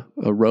bit of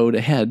a road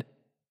ahead.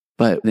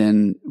 But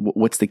then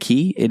what's the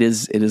key? It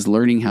is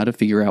learning how to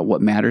figure out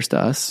what matters to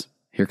us.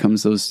 Here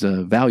comes those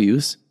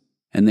values.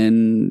 And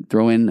then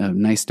throw in a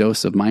nice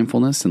dose of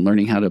mindfulness and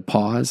learning how to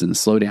pause and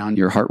slow down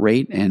your heart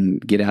rate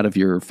and get out of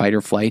your fight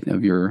or flight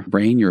of your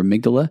brain, your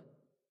amygdala,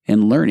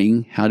 and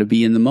learning how to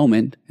be in the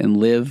moment and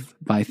live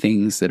by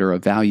things that are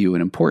of value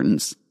and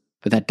importance.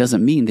 But that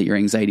doesn't mean that your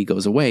anxiety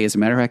goes away. As a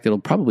matter of fact, it'll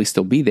probably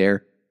still be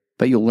there,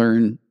 but you'll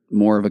learn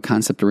more of a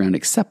concept around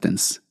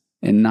acceptance,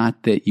 and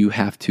not that you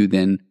have to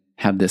then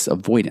have this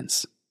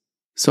avoidance.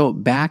 So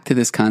back to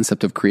this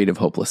concept of creative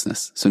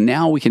hopelessness. So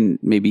now we can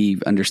maybe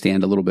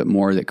understand a little bit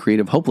more that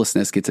creative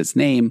hopelessness gets its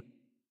name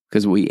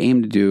because what we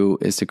aim to do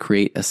is to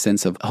create a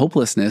sense of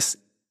hopelessness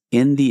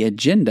in the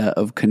agenda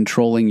of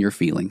controlling your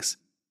feelings.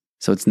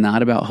 So it's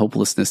not about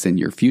hopelessness in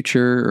your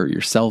future or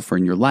yourself or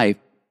in your life.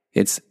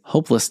 It's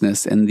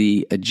hopelessness in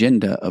the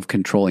agenda of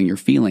controlling your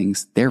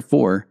feelings.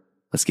 Therefore,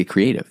 let's get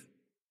creative.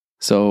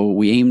 So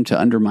we aim to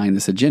undermine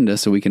this agenda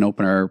so we can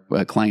open our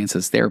clients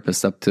as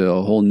therapists up to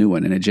a whole new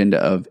one, an agenda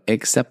of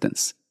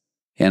acceptance.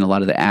 And a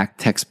lot of the ACT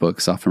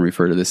textbooks often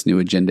refer to this new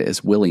agenda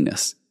as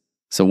willingness.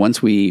 So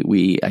once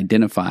we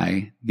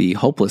identify the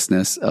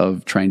hopelessness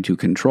of trying to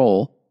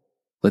control,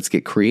 let's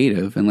get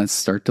creative and let's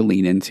start to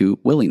lean into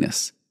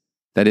willingness.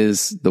 That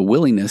is the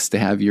willingness to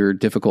have your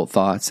difficult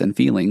thoughts and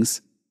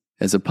feelings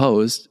as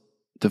opposed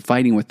to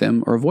fighting with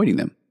them or avoiding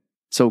them.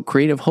 So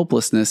creative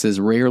hopelessness is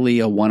rarely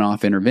a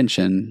one-off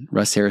intervention.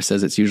 Russ Harris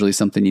says it's usually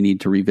something you need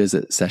to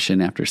revisit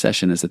session after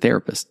session as a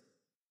therapist.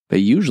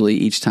 But usually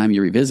each time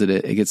you revisit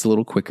it, it gets a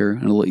little quicker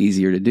and a little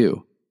easier to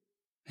do.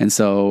 And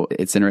so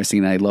it's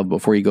interesting that I love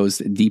before he goes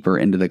deeper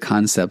into the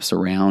concepts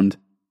around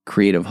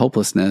creative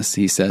hopelessness,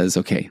 he says,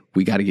 okay,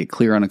 we got to get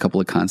clear on a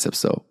couple of concepts.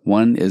 So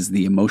one is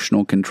the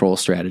emotional control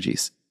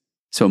strategies.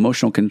 So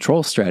emotional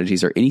control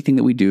strategies are anything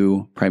that we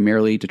do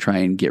primarily to try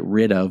and get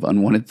rid of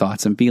unwanted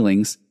thoughts and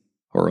feelings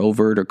or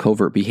overt or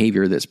covert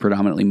behavior that's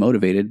predominantly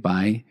motivated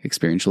by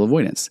experiential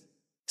avoidance.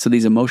 So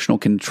these emotional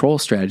control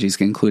strategies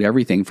can include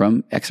everything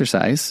from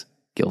exercise,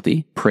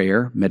 guilty,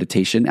 prayer,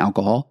 meditation,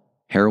 alcohol,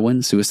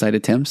 heroin, suicide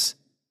attempts.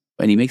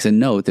 And he makes a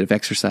note that if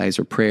exercise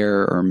or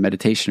prayer or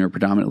meditation are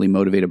predominantly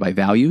motivated by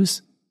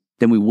values,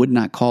 then we would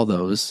not call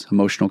those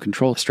emotional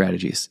control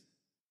strategies.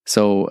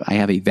 So I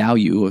have a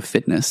value of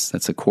fitness.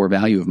 That's a core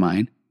value of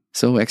mine.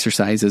 So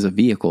exercise is a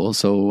vehicle.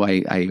 So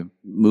I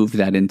moved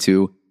that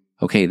into,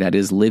 okay, that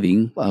is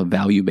living a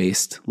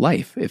value-based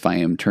life if I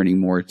am turning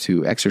more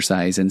to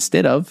exercise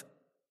instead of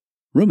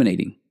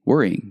ruminating,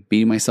 worrying,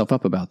 beating myself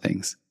up about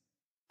things.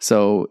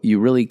 So you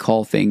really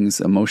call things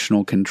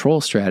emotional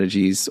control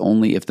strategies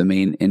only if the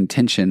main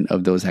intention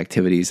of those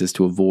activities is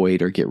to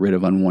avoid or get rid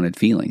of unwanted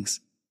feelings.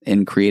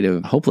 In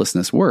creative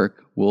hopelessness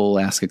work, we'll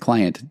ask a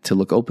client to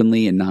look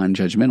openly and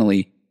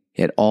non-judgmentally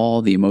at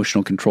all the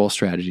emotional control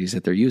strategies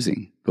that they're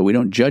using. But we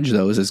don't judge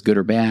those as good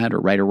or bad or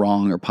right or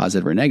wrong or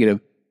positive or negative,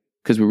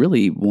 because we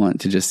really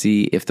want to just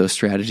see if those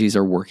strategies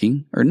are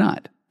working or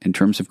not in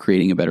terms of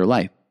creating a better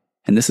life.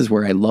 And this is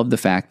where I love the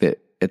fact that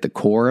at the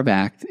core of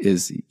ACT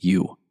is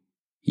you.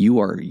 You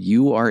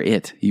are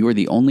it. You are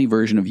the only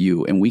version of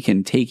you. And we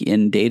can take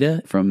in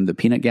data from the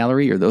peanut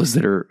gallery or those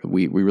that are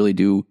we really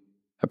do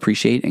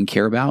appreciate and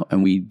care about.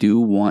 And we do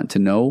want to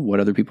know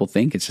what other people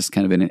think. It's just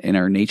kind of in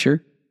our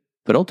nature.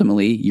 But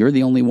ultimately, you're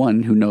the only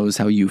one who knows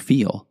how you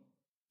feel.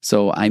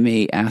 So I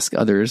may ask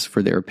others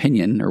for their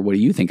opinion or what do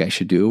you think I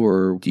should do?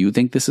 Or do you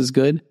think this is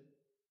good?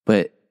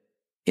 But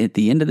at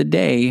the end of the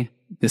day,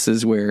 this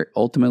is where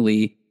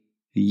ultimately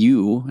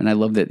you, and I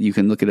love that you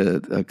can look at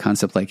a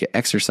concept like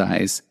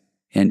exercise.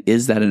 And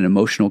is that an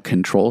emotional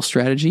control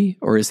strategy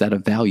or is that a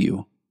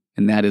value?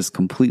 And that is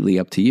completely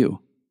up to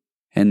you.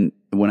 And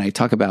when I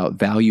talk about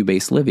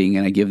value-based living,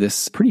 and I give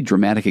this pretty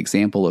dramatic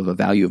example of a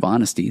value of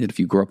honesty, that if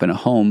you grew up in a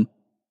home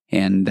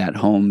and that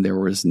home there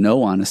was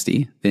no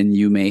honesty, then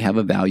you may have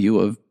a value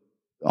of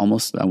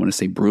almost, I want to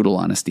say, brutal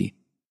honesty.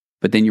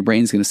 But then your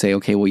brain's going to say,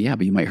 okay, well, yeah,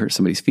 but you might hurt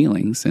somebody's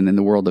feelings. And in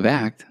the world of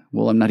ACT,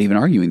 well, I'm not even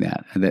arguing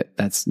that.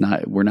 That's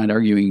not, we're not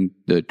arguing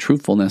the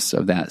truthfulness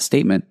of that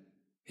statement.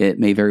 It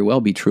may very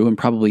well be true and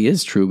probably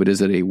is true, but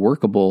is it a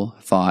workable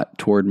thought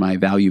toward my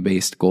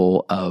value-based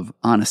goal of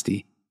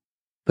honesty?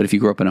 But if you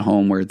grew up in a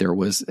home where there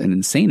was an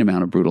insane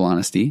amount of brutal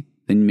honesty,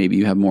 then maybe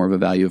you have more of a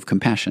value of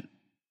compassion.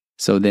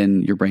 So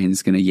then your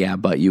brain's going to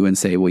but you and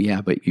say, well,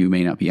 yeah, but you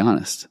may not be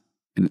honest.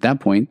 And at that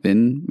point,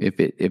 then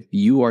if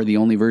you are the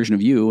only version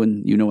of you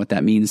and you know what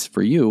that means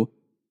for you,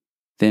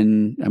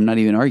 then I'm not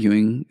even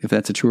arguing if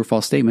that's a true or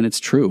false statement. It's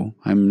true.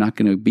 I'm not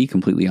going to be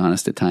completely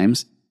honest at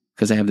times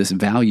because I have this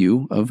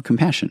value of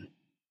compassion.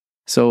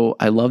 So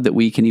I love that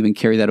we can even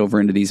carry that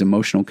over into these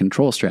emotional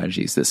control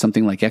strategies, that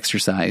something like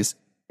exercise,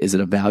 is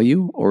it a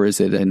value or is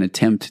it an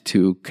attempt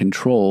to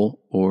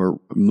control or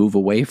move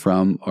away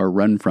from or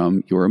run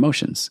from your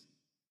emotions?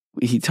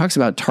 He talks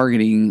about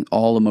targeting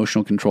all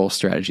emotional control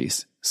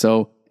strategies.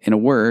 So in a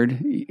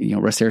word,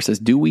 Russ Harris says,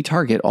 do we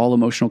target all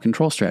emotional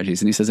control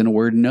strategies? And he says in a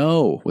word,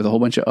 no, with a whole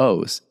bunch of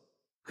O's.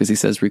 Because he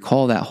says,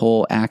 recall that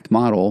whole ACT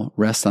model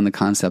rests on the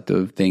concept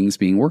of things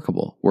being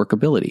workable,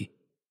 workability.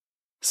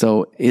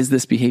 So is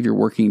this behavior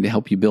working to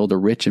help you build a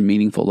rich and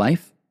meaningful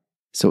life?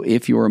 So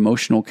if your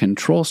emotional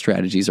control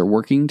strategies are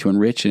working to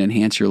enrich and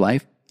enhance your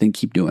life, then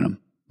keep doing them.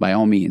 By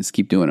all means,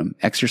 keep doing them.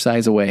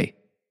 Exercise away.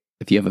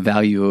 If you have a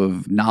value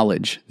of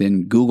knowledge,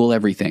 then Google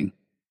everything.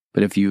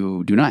 But if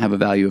you do not have a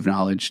value of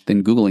knowledge,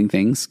 then Googling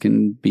things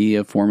can be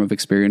a form of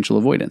experiential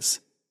avoidance.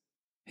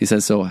 He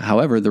says, so,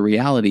 however, the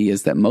reality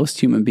is that most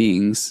human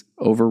beings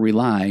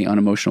over-rely on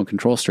emotional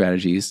control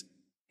strategies,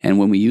 and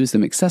when we use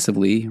them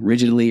excessively,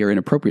 rigidly, or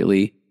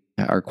inappropriately,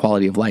 our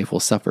quality of life will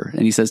suffer.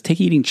 And he says,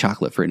 take eating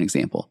chocolate for an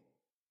example.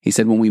 He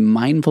said, when we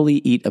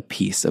mindfully eat a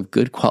piece of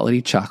good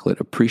quality chocolate,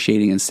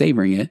 appreciating and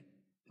savoring it,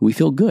 we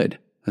feel good,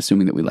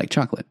 assuming that we like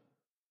chocolate.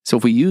 So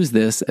if we use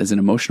this as an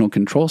emotional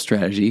control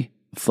strategy,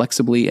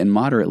 flexibly and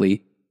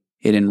moderately,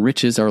 it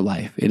enriches our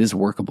life. It is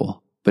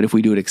workable. But if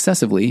we do it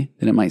excessively,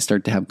 then it might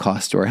start to have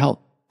costs to our health,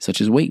 such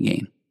as weight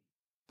gain.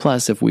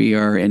 Plus, if we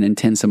are in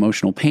intense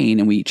emotional pain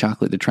and we eat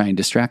chocolate to try and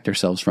distract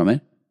ourselves from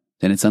it,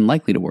 then it's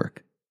unlikely to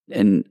work.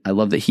 And I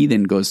love that he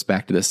then goes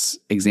back to this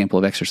example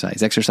of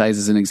exercise. Exercise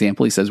is an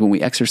example. He says, when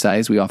we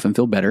exercise, we often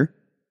feel better,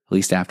 at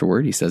least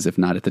afterward. He says, if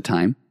not at the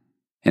time.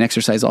 And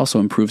exercise also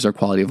improves our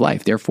quality of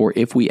life. Therefore,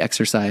 if we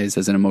exercise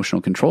as an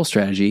emotional control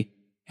strategy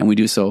and we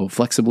do so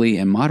flexibly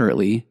and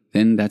moderately,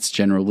 then that's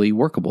generally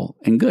workable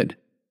and good.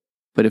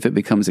 But if it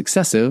becomes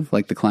excessive,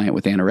 like the client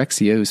with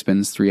anorexia who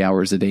spends 3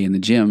 hours a day in the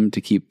gym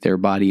to keep their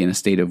body in a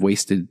state of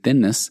wasted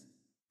thinness,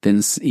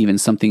 then even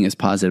something as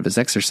positive as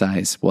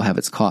exercise will have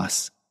its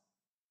costs.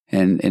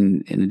 And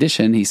in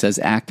addition, he says,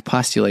 ACT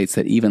postulates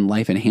that even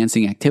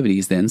life-enhancing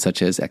activities then,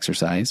 such as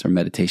exercise or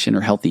meditation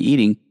or healthy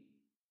eating,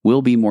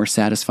 will be more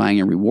satisfying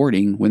and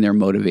rewarding when they're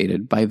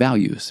motivated by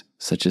values,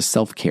 such as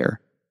self-care,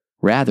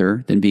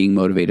 rather than being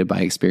motivated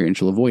by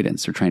experiential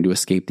avoidance or trying to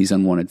escape these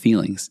unwanted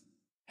feelings.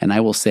 And I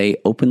will say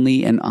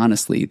openly and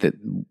honestly that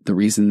the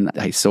reason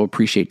I so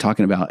appreciate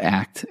talking about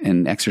ACT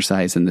and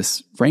exercise in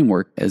this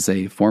framework as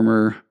a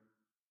former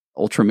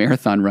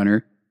ultramarathon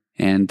runner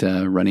and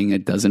running a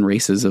dozen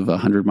races of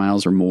 100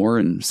 miles or more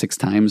and 6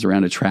 times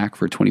around a track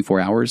for 24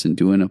 hours and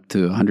doing up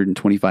to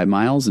 125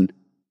 miles and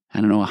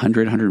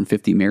 100,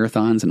 150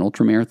 marathons and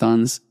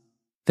ultramarathons,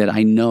 that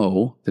I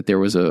know that there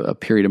was a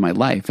period of my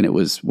life, and it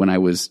was when I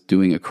was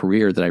doing a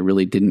career that I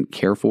really didn't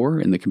care for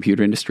in the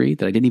computer industry,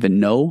 that I didn't even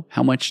know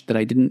how much that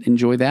I didn't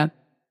enjoy that,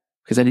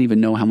 because I didn't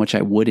even know how much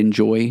I would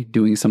enjoy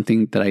doing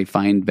something that I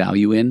find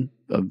value in,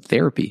 of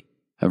therapy,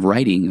 of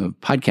writing, of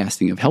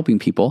podcasting, of helping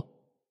people,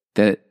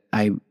 that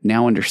I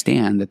now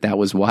understand that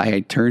was why I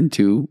turned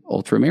to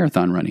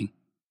ultramarathon running.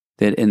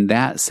 That in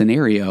that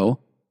scenario,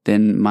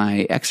 then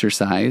my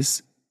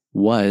exercise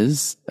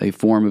was a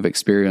form of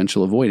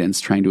experiential avoidance,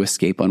 trying to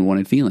escape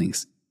unwanted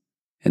feelings.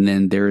 And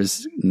then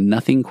there's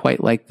nothing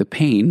quite like the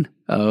pain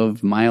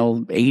of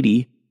mile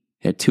 80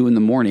 at 2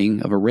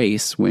 a.m. of a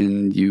race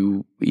when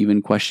you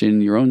even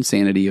question your own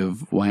sanity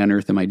of why on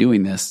earth am I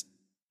doing this?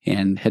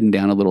 And heading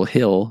down a little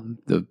hill,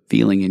 the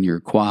feeling in your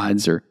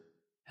quads or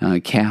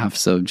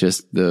calves of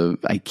just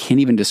I can't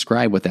even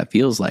describe what that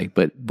feels like.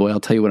 But boy, I'll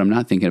tell you what I'm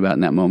not thinking about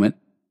in that moment,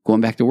 going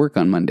back to work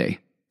on Monday.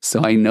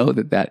 So I know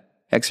that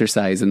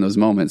exercise in those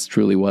moments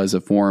truly was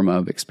a form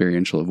of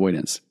experiential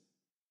avoidance.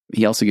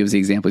 He also gives the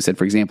example. He said,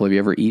 for example, have you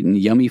ever eaten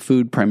yummy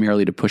food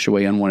primarily to push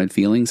away unwanted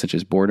feelings such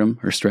as boredom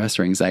or stress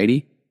or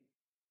anxiety?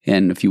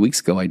 And a few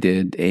weeks ago, I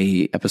did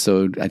a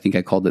episode, I think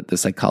I called it The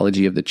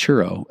Psychology of the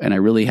Churro. And I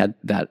really had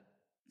that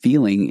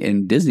feeling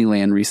in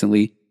Disneyland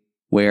recently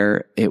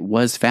where it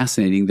was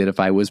fascinating that if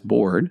I was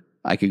bored,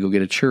 I could go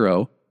get a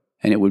churro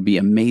and it would be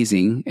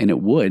amazing and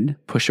it would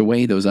push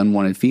away those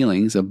unwanted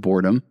feelings of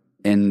boredom.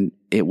 And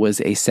it was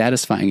a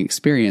satisfying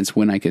experience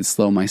when I could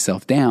slow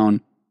myself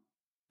down.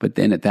 But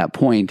then at that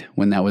point,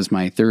 when that was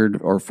my 3rd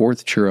or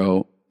 4th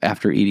churro,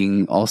 after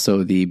eating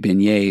also the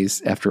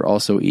beignets, after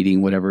also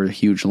eating whatever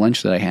huge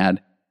lunch that I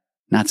had,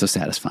 not so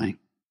satisfying.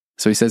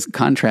 So he says,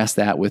 contrast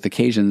that with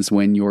occasions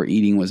when your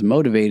eating was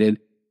motivated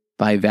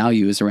by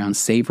values around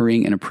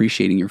savoring and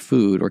appreciating your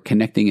food or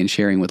connecting and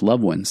sharing with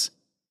loved ones.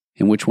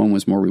 And which one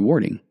was more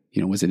rewarding?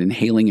 Was it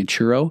inhaling a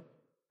churro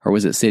Or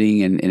was it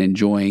sitting and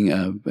enjoying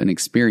an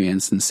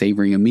experience and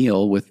savoring a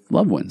meal with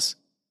loved ones?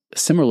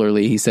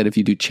 Similarly, he said if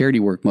you do charity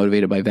work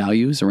motivated by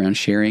values around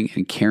sharing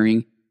and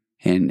caring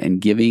and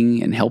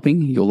giving and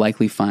helping, you'll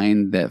likely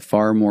find that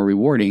far more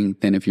rewarding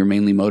than if you're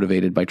mainly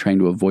motivated by trying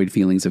to avoid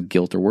feelings of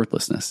guilt or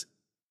worthlessness.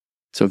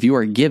 So if you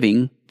are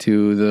giving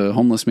to the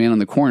homeless man on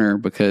the corner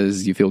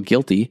because you feel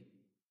guilty,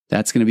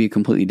 that's going to be a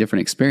completely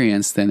different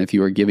experience than if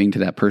you are giving to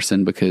that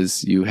person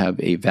because you have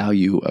a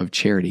value of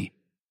charity.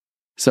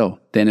 So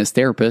then as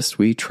therapists,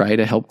 we try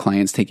to help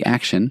clients take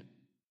action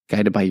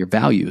guided by your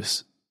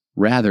values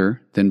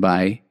rather than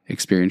by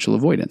experiential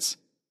avoidance,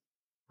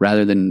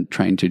 rather than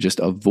trying to just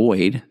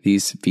avoid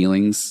these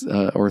feelings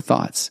or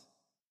thoughts.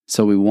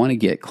 So we want to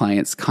get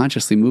clients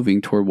consciously moving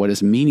toward what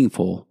is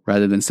meaningful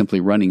rather than simply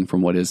running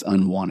from what is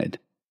unwanted.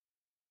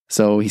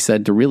 So he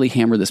said to really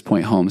hammer this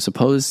point home,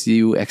 suppose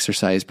you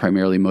exercise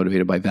primarily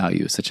motivated by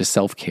values such as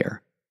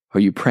self-care, or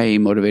you pray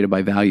motivated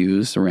by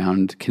values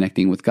around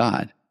connecting with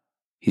God.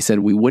 He said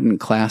we wouldn't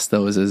class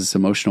those as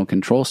emotional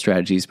control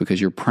strategies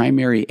because your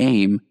primary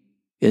aim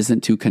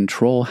isn't to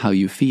control how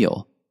you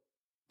feel,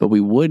 but we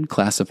would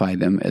classify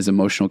them as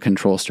emotional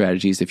control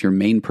strategies if your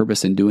main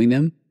purpose in doing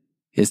them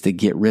is to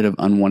get rid of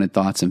unwanted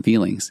thoughts and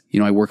feelings.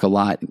 I work a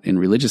lot in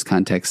religious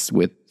contexts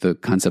with the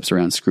concepts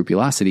around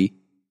scrupulosity,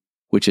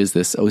 which is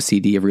this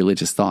OCD of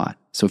religious thought.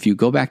 So if you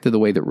go back to the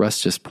way that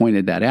Russ just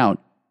pointed that out,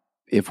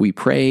 if we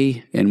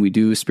pray and we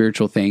do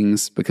spiritual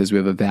things because we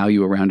have a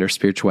value around our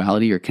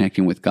spirituality or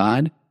connecting with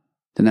God,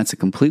 then that's a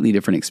completely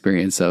different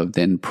experience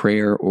than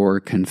prayer or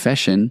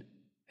confession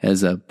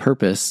as a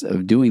purpose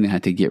of doing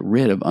that to get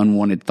rid of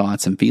unwanted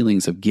thoughts and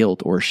feelings of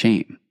guilt or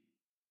shame.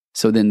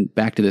 So then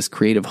back to this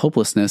creative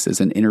hopelessness is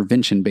an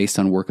intervention based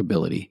on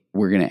workability.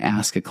 We're going to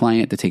ask a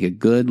client to take a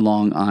good,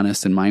 long,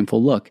 honest, and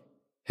mindful look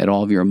at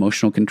all of your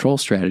emotional control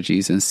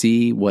strategies and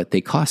see what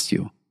they cost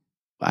you.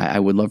 I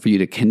would love for you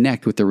to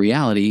connect with the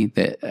reality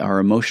that our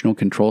emotional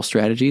control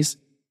strategies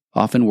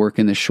often work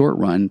in the short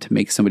run to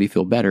make somebody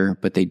feel better,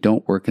 but they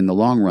don't work in the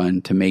long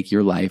run to make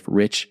your life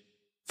rich,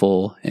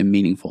 full, and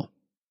meaningful.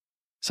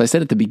 So I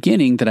said at the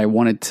beginning that I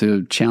wanted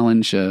to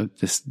challenge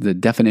the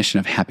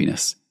definition of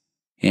happiness.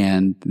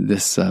 And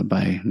this,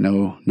 by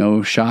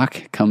no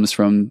shock, comes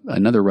from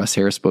another Russ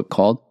Harris book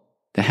called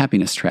The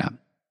Happiness Trap.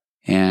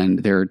 And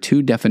there are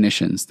two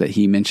definitions that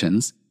he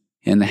mentions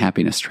in The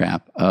Happiness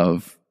Trap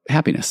of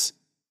happiness.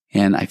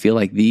 And I feel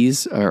like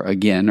these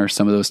are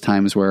some of those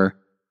times where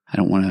I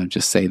don't want to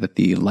just say that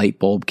the light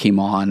bulb came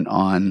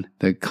on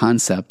the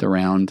concept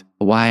around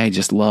why I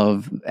just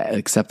love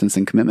acceptance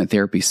and commitment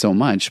therapy so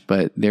much,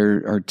 but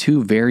there are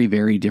two very,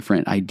 very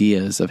different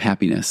ideas of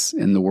happiness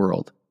in the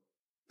world.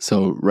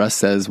 So Russ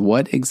says,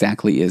 what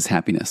exactly is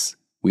happiness?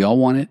 We all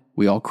want it,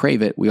 we all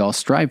crave it, we all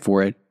strive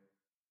for it.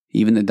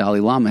 Even the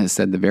Dalai Lama has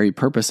said the very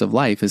purpose of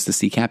life is to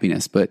seek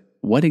happiness, but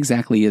what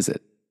exactly is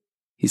it?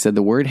 He said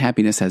the word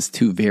happiness has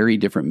two very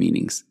different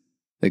meanings.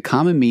 The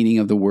common meaning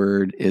of the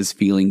word is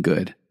feeling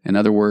good. In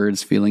other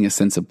words, feeling a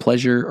sense of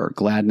pleasure or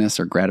gladness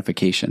or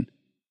gratification.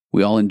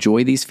 We all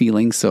enjoy these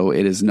feelings, so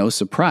it is no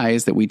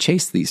surprise that we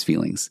chase these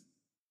feelings.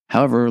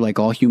 However, like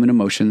all human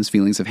emotions,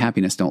 feelings of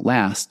happiness don't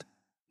last.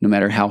 No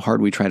matter how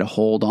hard we try to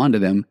hold on to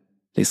them,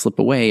 they slip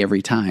away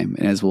every time.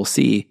 And as we'll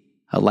see,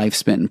 a life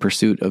spent in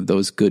pursuit of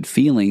those good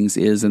feelings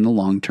is, in the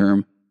long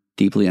term,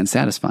 deeply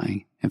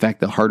unsatisfying. In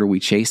fact, the harder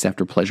we chase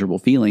after pleasurable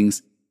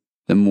feelings,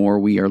 the more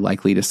we are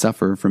likely to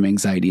suffer from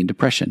anxiety and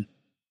depression.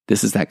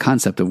 This is that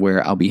concept of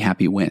where I'll be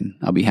happy when.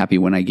 I'll be happy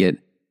when I get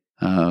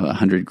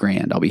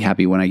 $100,000. I'll be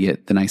happy when I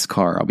get the nice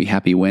car. I'll be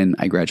happy when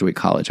I graduate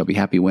college. I'll be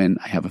happy when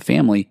I have a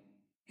family.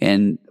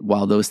 And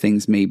while those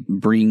things may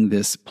bring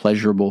this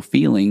pleasurable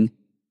feeling,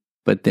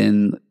 but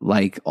then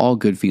like all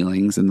good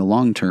feelings in the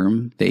long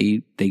term,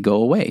 they go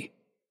away.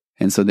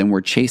 And so then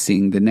we're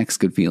chasing the next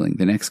good feeling,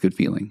 the next good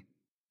feeling.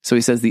 So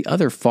he says the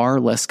other far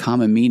less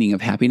common meaning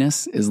of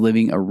happiness is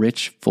living a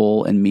rich,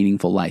 full, and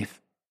meaningful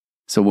life.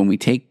 So when we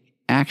take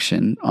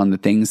action on the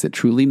things that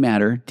truly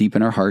matter deep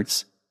in our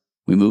hearts,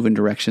 we move in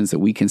directions that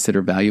we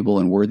consider valuable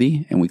and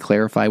worthy, and we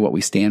clarify what we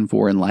stand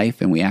for in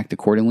life and we act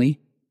accordingly,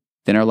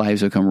 then our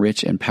lives become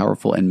rich and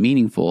powerful and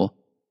meaningful,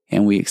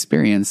 and we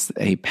experience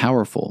a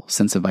powerful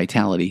sense of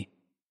vitality.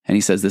 And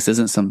he says this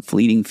isn't some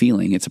fleeting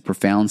feeling, it's a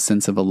profound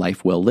sense of a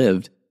life well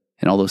lived.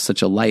 And although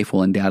such a life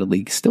will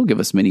undoubtedly still give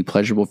us many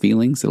pleasurable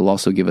feelings, it'll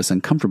also give us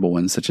uncomfortable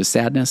ones such as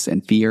sadness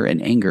and fear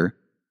and anger.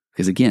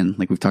 Because again,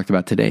 like we've talked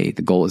about today,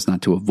 the goal is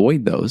not to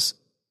avoid those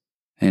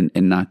and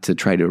not to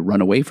try to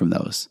run away from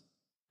those.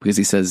 Because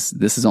he says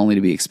this is only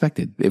to be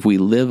expected. If we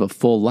live a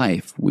full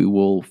life, we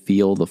will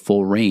feel the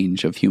full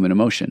range of human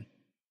emotion.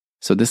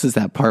 So this is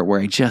that part where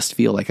I just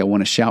feel like I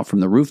want to shout from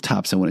the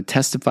rooftops. I want to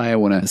testify. I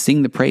want to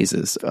sing the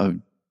praises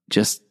of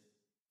just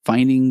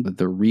finding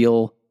the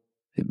real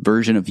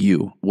version of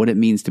you, what it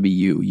means to be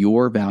you,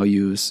 your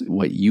values,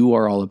 what you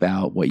are all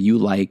about, what you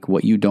like,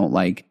 what you don't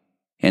like.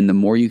 And the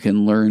more you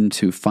can learn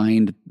to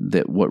find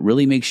that what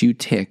really makes you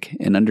tick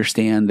and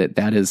understand that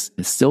that is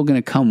still going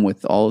to come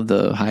with all of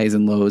the highs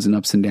and lows and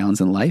ups and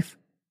downs in life,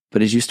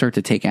 But as you start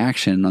to take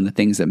action on the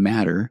things that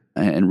matter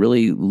and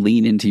really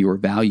lean into your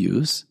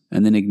values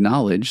and then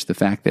acknowledge the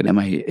fact that am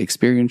I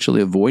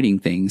experientially avoiding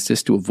things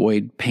just to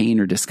avoid pain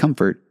or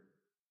discomfort,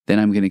 then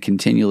I'm going to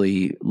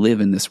continually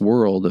live in this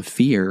world of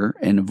fear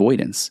and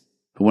avoidance.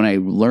 But when I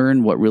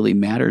learn what really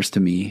matters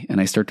to me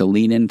and I start to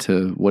lean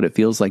into what it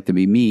feels like to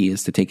be me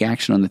is to take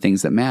action on the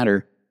things that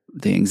matter,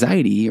 the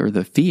anxiety or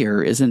the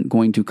fear isn't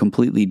going to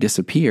completely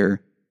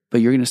disappear, but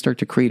you're going to start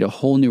to create a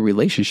whole new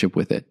relationship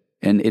with it.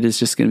 And it is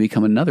just going to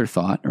become another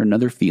thought or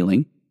another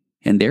feeling.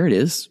 And there it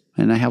is.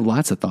 And I have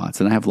lots of thoughts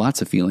and I have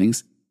lots of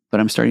feelings, but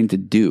I'm starting to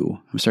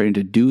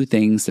do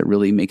things that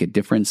really make a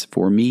difference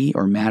for me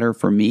or matter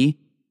for me.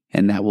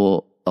 And that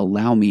will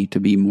allow me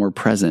to be more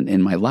present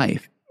in my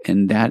life.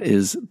 And that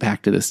is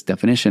back to this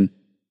definition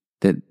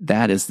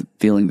that is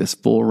feeling this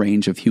full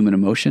range of human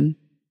emotion,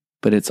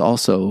 but it's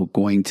also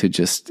going to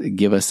just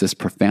give us this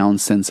profound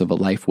sense of a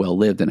life well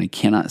lived. And I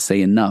cannot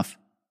say enough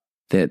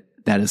that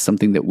is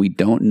something that we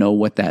don't know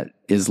what that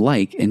is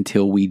like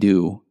until we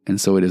do.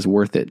 And so it is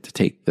worth it to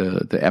take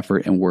the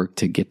effort and work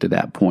to get to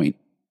that point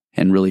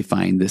and really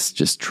find this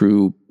just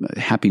true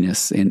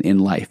happiness in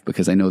life,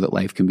 because I know that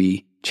life can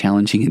be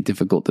challenging and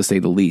difficult to say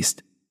the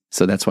least.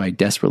 So that's why I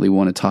desperately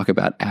want to talk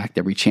about ACT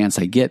every chance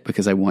I get,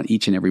 because I want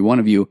each and every one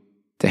of you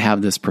to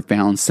have this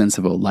profound sense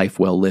of a life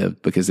well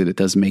lived, because it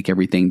does make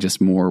everything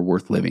just more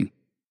worth living.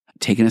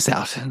 Taking us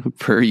out,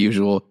 per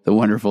usual, the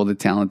wonderful, the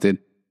talented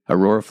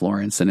Aurora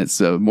Florence. And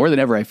it's more than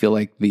ever, I feel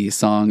like the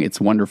song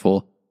It's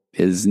Wonderful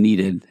is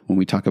needed when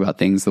we talk about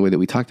things the way that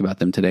we talked about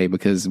them today,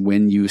 because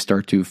when you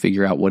start to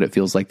figure out what it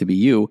feels like to be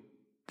you,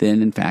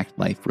 then in fact,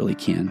 life really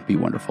can be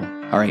wonderful.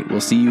 All right,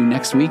 we'll see you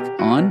next week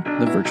on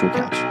The Virtual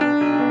Couch.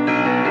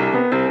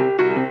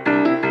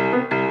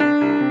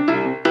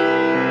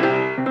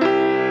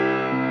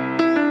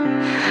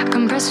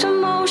 Compressed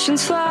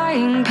emotions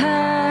flying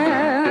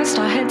past,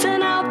 our heads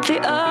and out the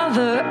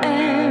other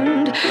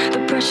end.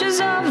 The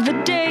pressures of the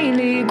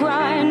daily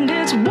grind,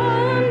 it's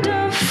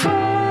wonderful.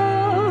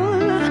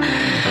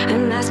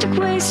 Elastic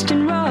waste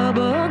and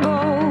rubber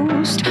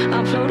ghost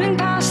are floating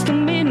past the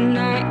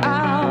midnight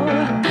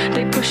hour.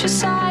 They push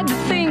aside the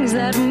things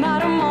that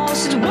matter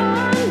most. It's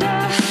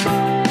wonderful.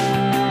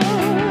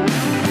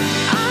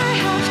 I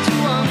have to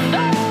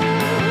wonder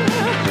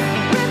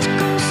which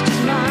ghost is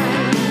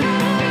mine.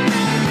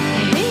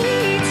 He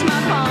eats my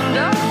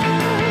ponder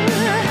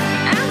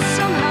and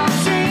somehow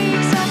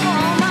takes up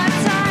all my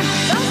time.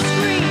 The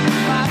screaming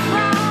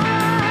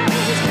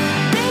fireflies,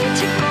 they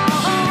tickle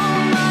all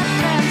my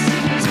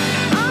fancies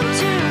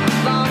until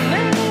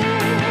vomit.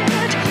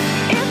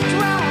 It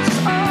drowns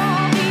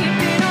all deep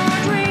in our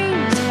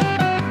dreams.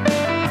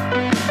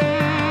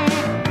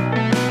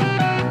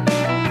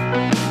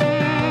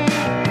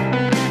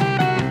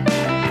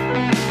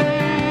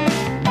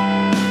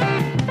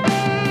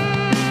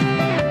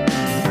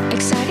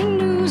 Exciting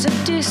news, a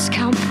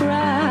discount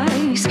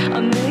price,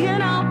 a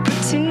million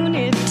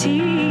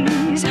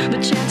opportunities. The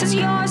chance is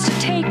yours to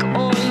take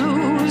or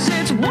lose.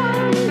 It's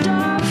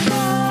wonderful.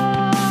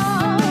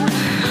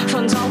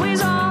 Fun's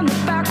always on the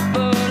back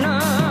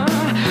burner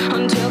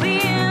until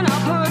the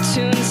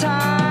inopportune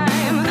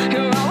time.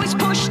 You're always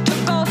pushed to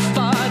go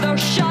farther.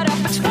 Shut up,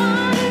 it's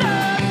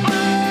wonderful.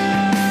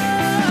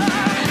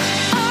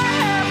 I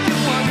have to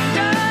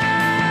wonder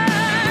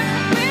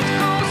which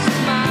ghost is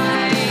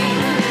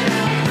mine.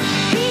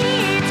 He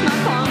eats my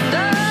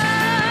ponder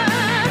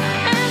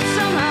and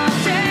somehow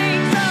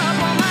takes up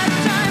all my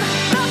time.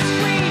 The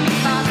screaming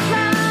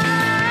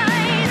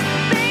fireflies,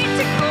 they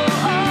tickle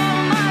all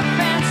my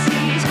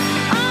fancies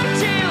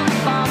until the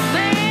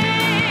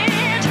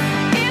vomit.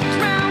 It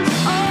drowns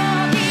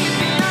all deep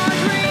in our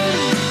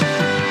dreams.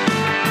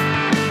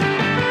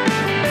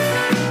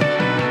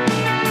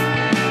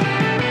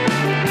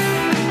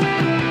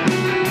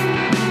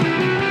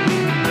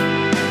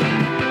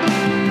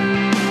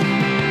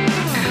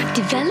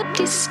 Develop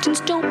distance,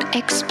 don't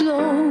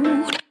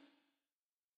explode.